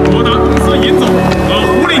角博达公司尹总和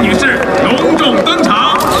胡丽女士隆重登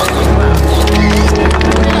场。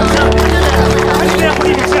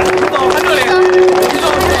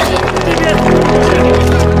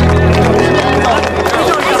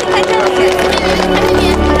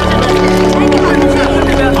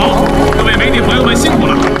好，各位媒体朋友们辛苦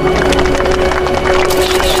了。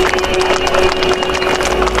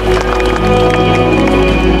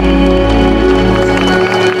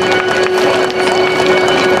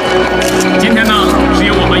今天呢，是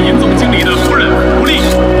由我们尹总经理的夫人胡丽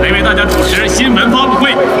来为大家主持新闻发布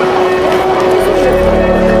会。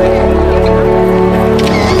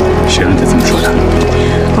谁让他这么说的？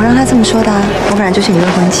我让他这么说的，我本来就是你未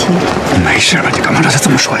婚妻。没事吧？你干嘛让他这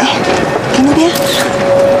么说呀？给那边。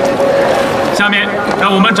下面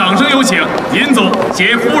让我们掌声有请尹总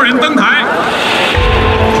携夫人登台。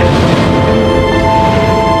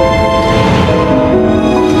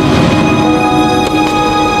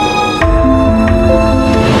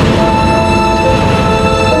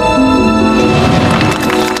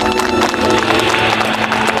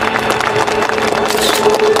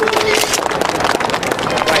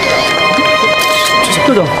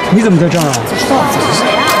豆豆，你怎么在这儿啊？这是谁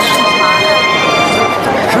啊？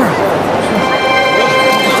事儿啊！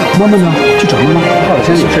妈妈呢？去找妈妈。爸爸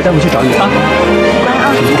现在有事，待会去找你啊。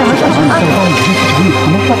啊，你赶快上去啊！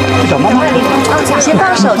去找妈妈。先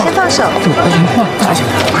放手，先放手。这我还有什么话？快去，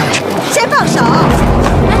快去。先放手。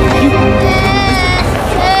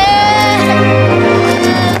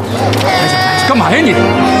干嘛呀你？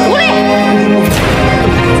狐狸！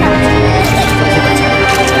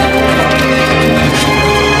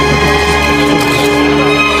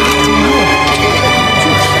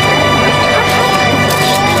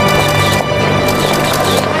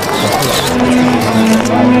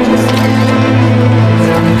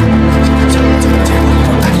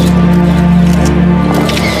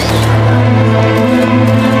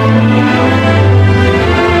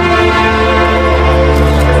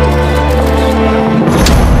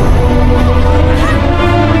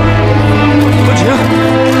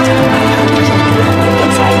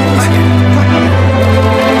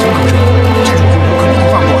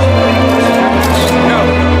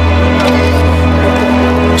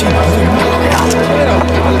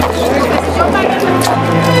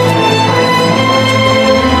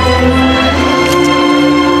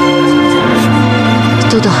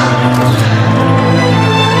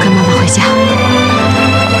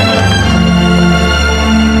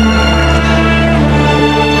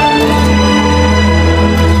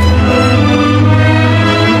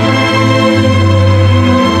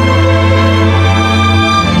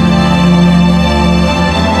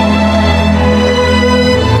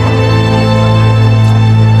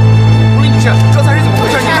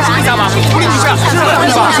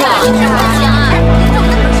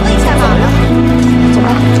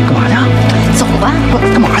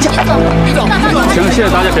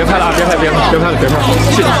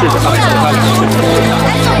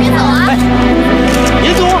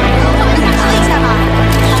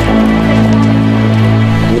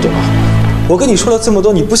我跟你说了这么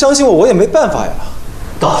多，你不相信我，我也没办法呀。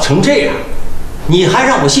搞成这样，你还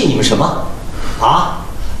让我信你们什么？啊，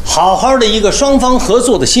好好的一个双方合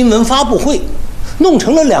作的新闻发布会，弄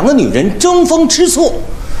成了2个女人争风吃醋，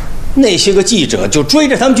那些个记者就追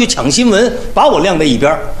着他们去抢新闻，把我晾在一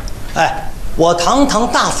边。哎，我堂堂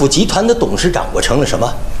大富集团的董事长，我成了什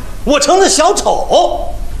么？我成了小丑。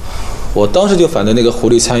我当时就反对那个狐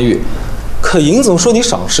狸参与，可尹总说你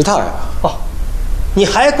赏识他呀。哦，你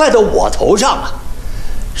还怪到我头上啊？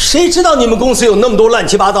谁知道你们公司有那么多乱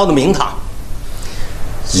七八糟的名堂？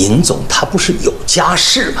尹总他不是有家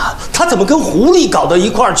室吗？他怎么跟狐狸搞到一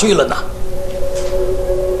块儿去了呢？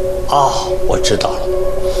哦，我知道了。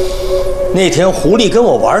那天狐狸跟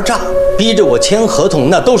我玩诈，逼着我签合同，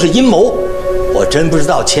那都是阴谋。我真不知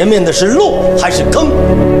道前面的是路还是坑。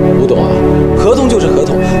吴董啊，合同就是合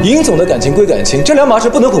同，尹总的感情归感情，这2码事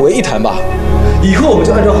不能混为一谈吧？以后我们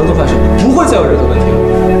就按照合同办事，不会再有任何问题了。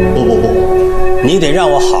不，你得让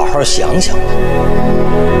我好好想想了。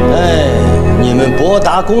哎，你们博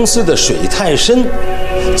达公司的水太深，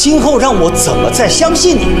今后让我怎么再相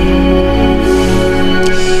信你们？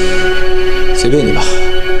随便你吧，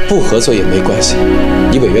不合作也没关系，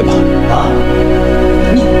你违约吧。啊，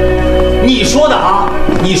你说的啊，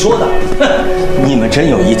你说的，哼，你们真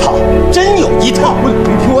有一套，真有一套。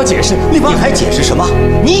你听我解释，你还解释什么？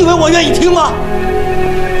你以为我愿意听吗？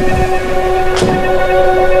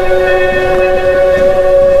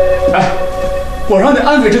哎，我让你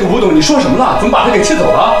安慰这个吴董，你说什么了？怎么把他给气走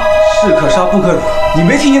了？士可杀不可辱，你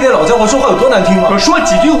没听见那老家伙说话有多难听吗？我说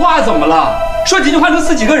几句话怎么了？说几句话能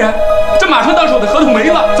死几个人？这马上到手的合同没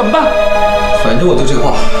了，怎么办？反正我对这个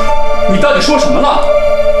话，你到底说什么了？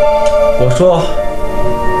我说，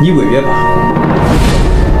你违约吧。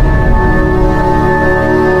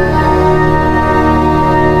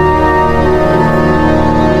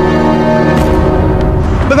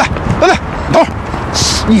喂，等会儿，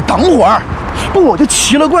你等会儿，不我就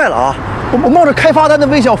奇了怪了啊！我冒着开罚单的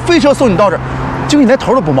危险，飞车送你到这儿，结果你连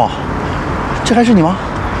头都不冒，这还是你吗？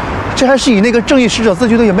这还是以那个正义使者自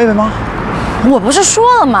居的野妹妹吗？我不是说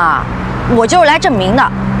了吗？我就是来证明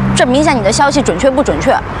的，证明一下你的消息准确不准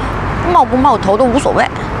确，冒不冒头都无所谓。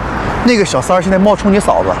那个小三儿现在冒充你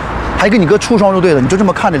嫂子，还跟你哥出双入对的，你就这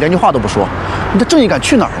么看着，连句话都不说，你的正义感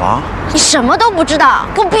去哪儿了？你什么都不知道，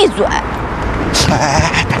给我闭嘴！哎，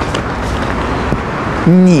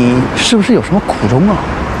你是不是有什么苦衷啊？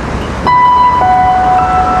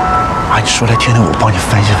啊，你说来听听，我帮你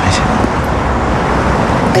分析分析。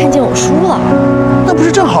看见我输了，那不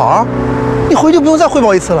是正好？你回去不用再汇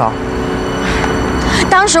报一次了。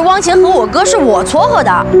当时汪乾和我哥是我撮合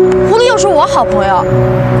的，狐狸又是我好朋友，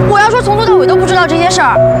我要说从头到尾都不知道这些事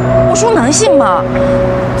儿，我叔能信吗？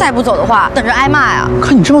再不走的话，等着挨骂呀！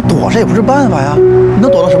可你这么躲着也不是办法呀，你能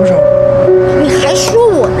躲到什么时候？你还说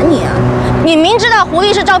我呢你？你明知道狐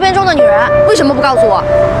狸是照片中的女人，为什么不告诉我？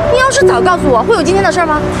你要是早告诉我，会有今天的事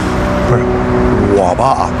吗？不是，我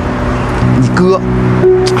吧，你哥，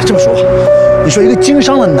这么说吧，你说一个经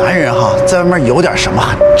商的男人哈，在外面有点什么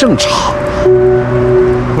很正常。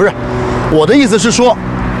不是，我的意思是说，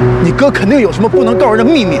你哥肯定有什么不能告人的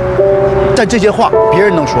秘密，但这些话别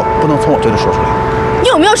人能说，不能从我这里说出来。你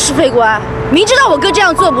有没有是非观？明知道我哥这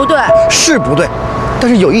样做不对，是不对，但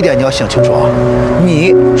是有一点你要想清楚啊，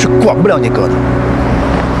你是管不了你哥的。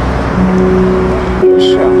也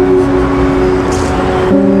是。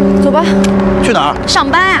走吧。去哪儿？上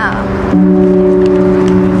班啊。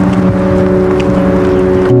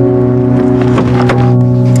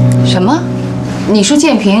什么？你说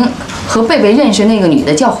建平和贝贝认识那个女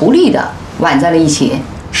的叫狐狸的，挽在了一起？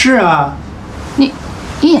是啊。你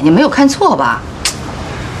眼睛没有看错吧？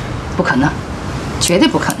不可能，绝对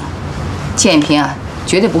不可能。建平啊，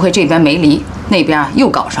绝对不会这边没离，那边又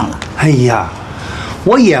搞上了。哎呀，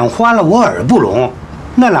我眼花了，我耳不聋。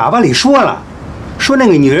那喇叭里说了，说那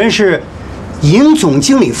个女人是尹总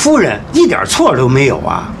经理夫人，一点错都没有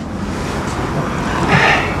啊。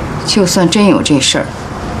就算真有这事儿，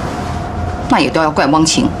那也都要怪汪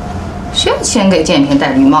晴，谁先给建平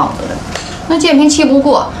戴绿帽子了？那建平气不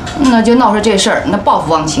过，那就闹出这事儿，那报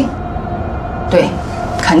复汪晴。对，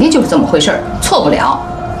肯定就是这么回事儿，错不了。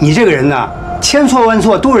你这个人呢，千错万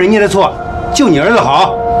错都是人家的错，就你儿子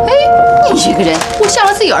好。哎，你这个人，我向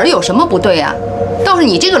着自己儿子有什么不对啊？倒是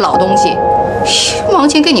你这个老东西，汪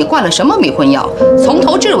晴给你灌了什么迷魂药？从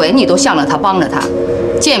头至尾你都向着他，帮着他。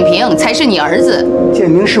建平才是你儿子。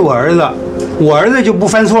建平是我儿子，我儿子就不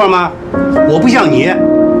犯错吗？我不像你，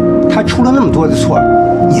他出了那么多的错，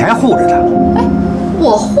你还护着他。哎，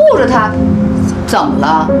我护着他，怎么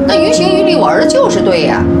了？那于情于理，我儿子就是对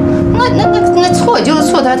呀。那错也就是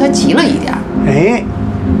错他急了一点。哎，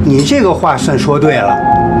你这个话算说对了。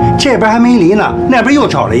这边还没离呢，那边又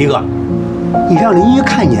找了一个。你让邻居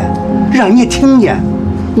看见，让人家听见，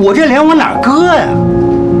我这脸往哪搁呀？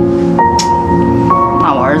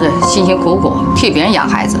那我儿子辛辛苦苦替别人养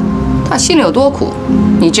孩子，他心里有多苦，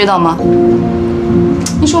你知道吗？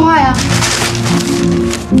你说话呀！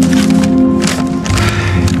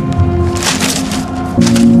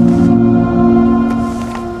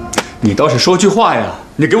你倒是说句话呀！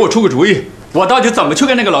你给我出个主意，我到底怎么去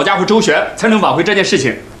跟那个老家伙周旋，才能挽回这件事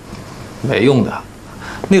情？没用的，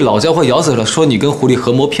那老家伙咬死了，说你跟狐狸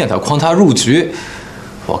合谋骗他，诓他入局。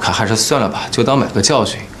我看还是算了吧，就当买个教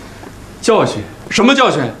训。教训？什么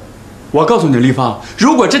教训？我告诉你，丽芳，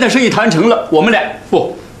如果这件生意谈成了，我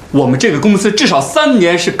们这个公司至少3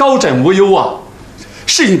年是高枕无忧啊！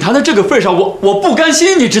事情谈到这个份上，我不甘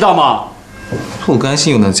心，你知道吗？不甘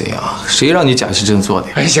心又能怎样？谁让你假戏真做的？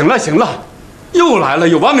哎，行了，又来了，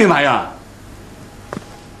有完没完呀？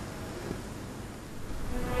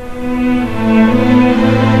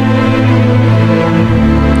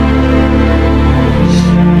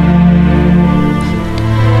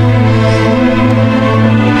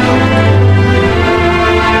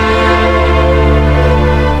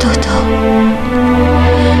豆豆，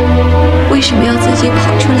为什么要自己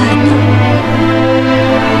跑出来呢？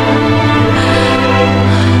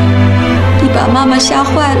把妈妈吓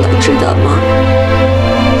坏了，知道吗？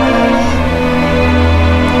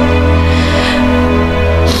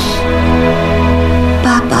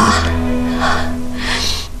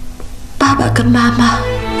爸爸跟妈妈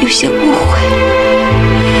有些误会，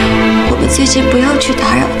我们最近不要去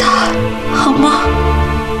打扰他，好吗？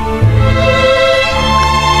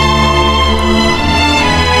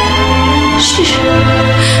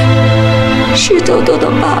是豆豆的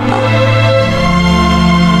爸爸。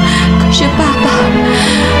可是爸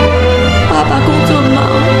爸工作忙，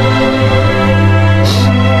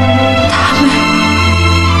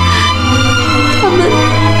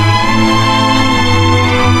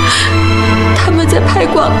他们在拍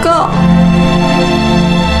广告，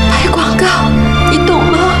你懂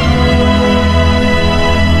吗？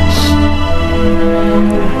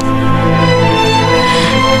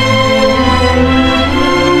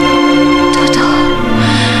豆豆，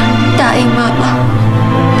答应妈妈，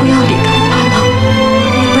不要离开妈妈，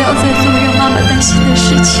不要再做让妈妈担心的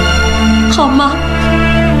事情，好吗？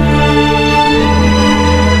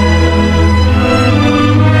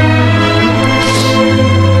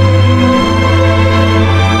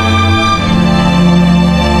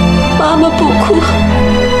妈妈不哭，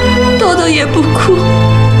豆豆也不哭，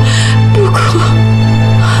不哭。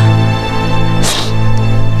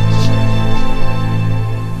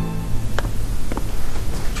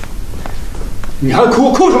你还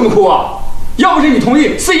哭什么哭啊？要不是你同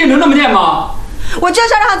意，司仪能那么念吗？我就是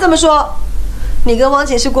要让他这么说。你跟汪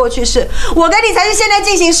晴是过去式，我跟你才是现在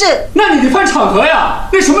进行式。那你得分场合呀，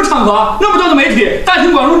那什么场合？那么多的媒体，大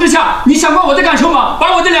庭广众之下，你想管我在干什么？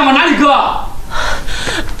把我这脸往哪里搁？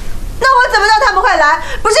那我怎么知道他们会来？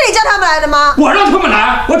不是你叫他们来的吗？我让他们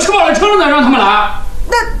来，我吃饱了撑了才让他们来。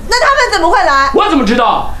那他们怎么会来？我怎么知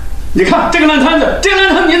道？你看这个烂摊子，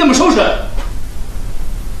你怎么收拾？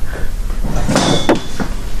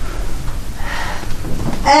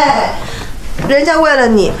哎，人家为了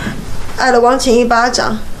你，挨了汪晴一巴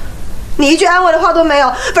掌，你一句安慰的话都没有，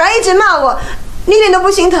反而一直骂我，你一点都不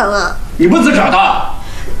心疼啊？你不自找的。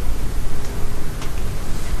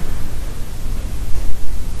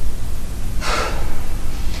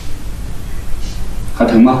还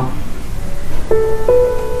疼吗？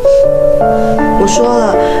我说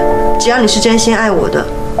了，只要你是真心爱我的，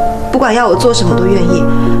不管要我做什么都愿意。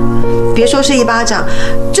别说是一巴掌，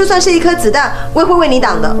就算是一颗子弹，我也会为你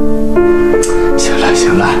挡的。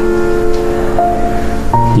行了，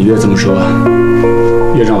你越这么说，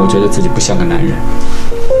越让我觉得自己不像个男人。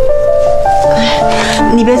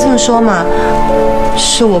你别这么说嘛，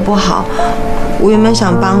是我不好，我原本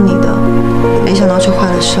想帮你的，没想到却坏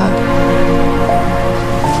了事儿。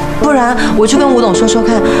不然我就跟吴董说说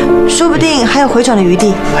看，说不定还有回转的余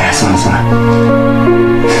地。哎呀，算了，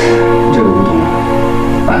这个吴董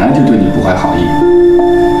本来就对你不怀好意，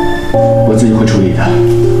我自己会处理的。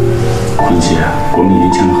况且我们已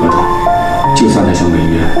经签了合同，就算他想违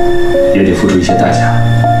约，也得付出一些代价。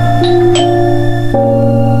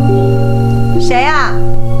谁呀？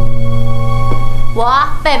我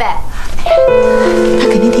贝贝。他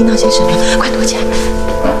肯定听到些什么，快躲起来。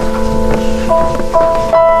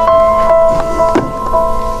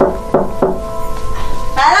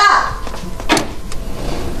来了。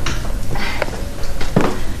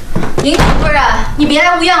林主夫人，你别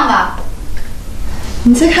来无恙吧？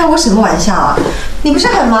你在开我什么玩笑啊？你不是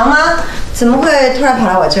很忙吗？怎么会突然跑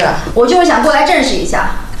来我这儿？我就是想过来认识一下。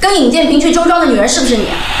跟尹建平去周庄的女人是不是你？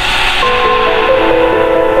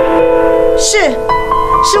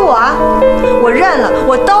是我啊，我认了，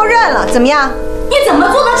我都认了，怎么样？你怎么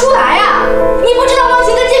做得出来呀？你不知道汪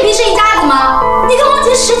琴跟建平是一家子吗？你跟汪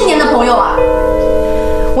琴10几年的朋友啊！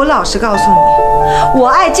我老实告诉你，我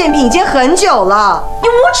爱建平已经很久了。你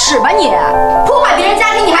无耻吧你！破坏别人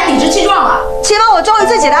家庭你还理直气壮了？起码我忠于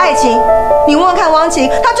自己的爱情。你问问看汪琴，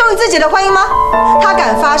她忠于自己的婚姻吗？她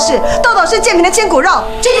敢发誓豆豆是建平的亲骨肉。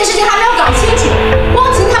这件事情还没有搞清楚。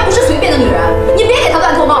汪琴她不是随便的女人，你别给她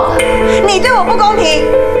乱扣帽子。你对我不公平。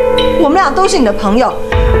我们俩都是你的朋友，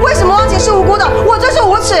为什么汪琴是无辜的，我就是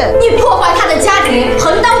无耻？你破坏她的家庭，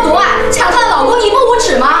横刀夺爱，抢她的老公，你不无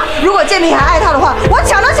耻吗？如果建平还爱她的话，我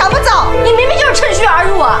抢都抢不走。你明明就是趁虚而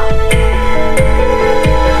入啊！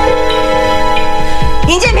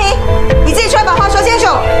尹建平，你自己出来把话说清楚。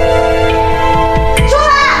出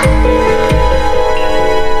来！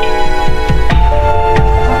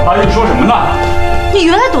阿玉说什么呢？你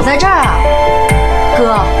原来躲在这儿啊，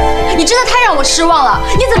哥，你真的太让我失望了！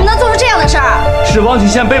你怎么能做出这样的事儿？是汪琴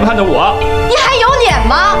先背叛的我。你还有脸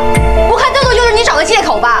吗？我看豆豆就是你找的借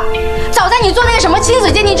口吧。早在你做那个什么亲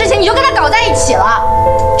子鉴定之前，你就跟他搞在一起了。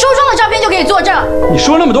周庄的照片就可以作证。你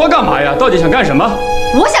说那么多干嘛呀？到底想干什么？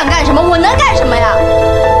我想干什么？我能干什么呀？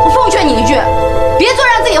我奉劝你一句，别做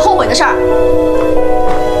让自己后悔的事儿。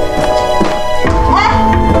哎，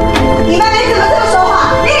你们怎么这么说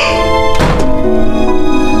话？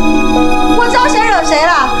我招谁惹谁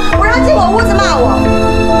了？我让他进我屋子骂我。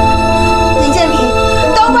林建平，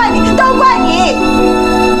都怪你，都怪你！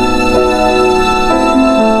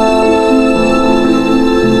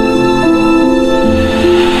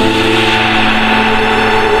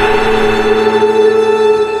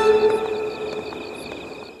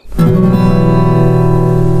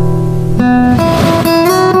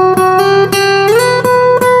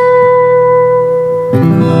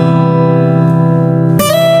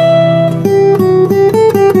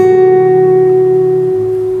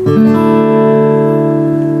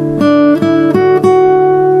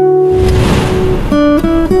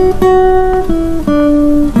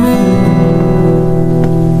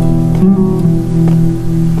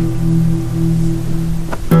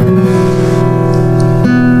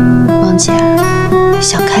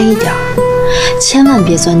千万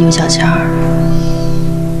别钻牛角尖儿。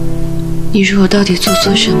你说我到底做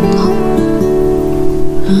错什么了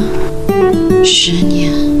？10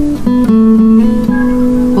年，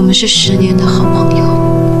我们是10年的好朋友。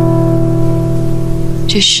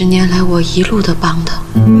这10年来，我一路的帮他，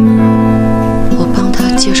我帮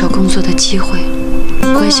他介绍工作的机会，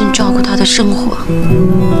关心照顾他的生活，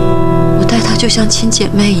我待他就像亲姐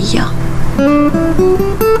妹一样。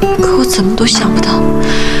可我怎么都想不到，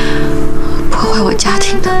破坏我家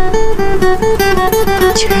庭的，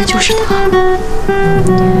竟然就是他。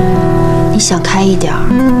你想开一点儿，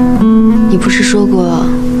你不是说过，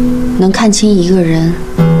能看清一个人，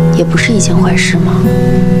也不是一件坏事吗？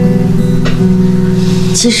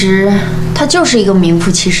其实她就是一个名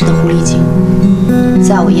副其实的狐狸精，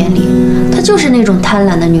在我眼里，她就是那种贪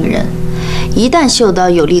婪的女人，一旦嗅到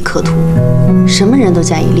有利可图，什么人都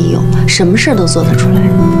加以利用，什么事都做得出来。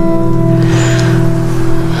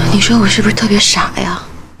你说我是不是特别傻呀？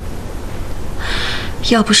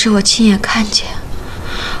要不是我亲眼看见，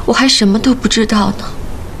我还什么都不知道呢。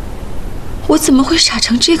我怎么会傻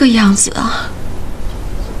成这个样子啊？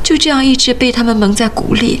就这样一直被他们蒙在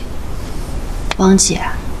鼓里。汪姐，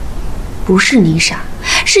不是你傻，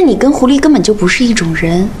是你跟狐狸根本就不是一种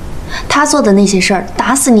人。他做的那些事儿，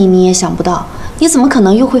打死你也想不到，你怎么可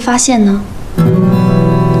能又会发现呢？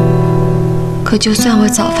可就算我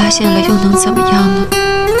早发现了，又能怎么样呢？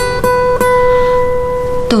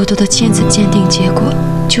豆豆的亲子鉴定结果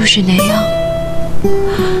就是那样，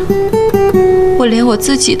我连我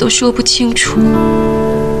自己都说不清楚。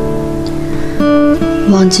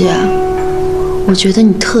汪姐，我觉得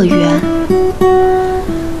你特冤。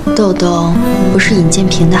豆豆不是尹建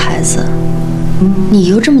平的孩子，你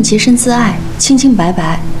又这么洁身自爱、清清白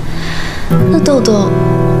白，那豆豆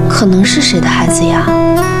可能是谁的孩子呀？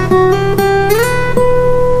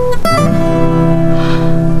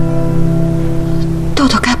豆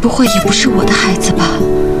豆该不会也不是我的孩子吧？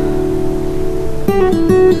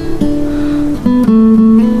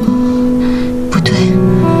不对，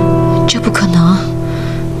这不可能。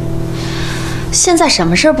现在什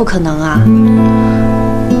么事儿不可能啊？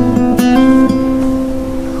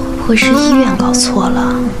会不会是医院搞错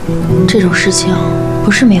了？这种事情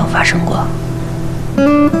不是没有发生过。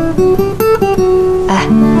哎，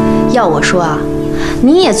要我说啊，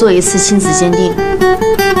你也做一次亲子鉴定。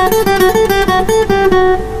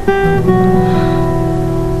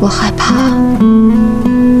我害怕，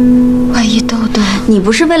你不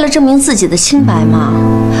是为了证明自己的清白吗？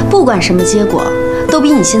不管什么结果，都比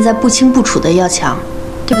你现在不清不楚的要强，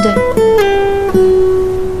对不对？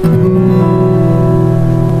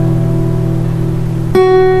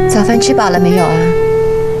早饭吃饱了没有啊？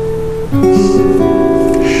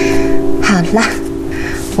好了，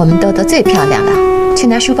我们豆豆最漂亮了，去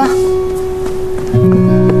拿书包。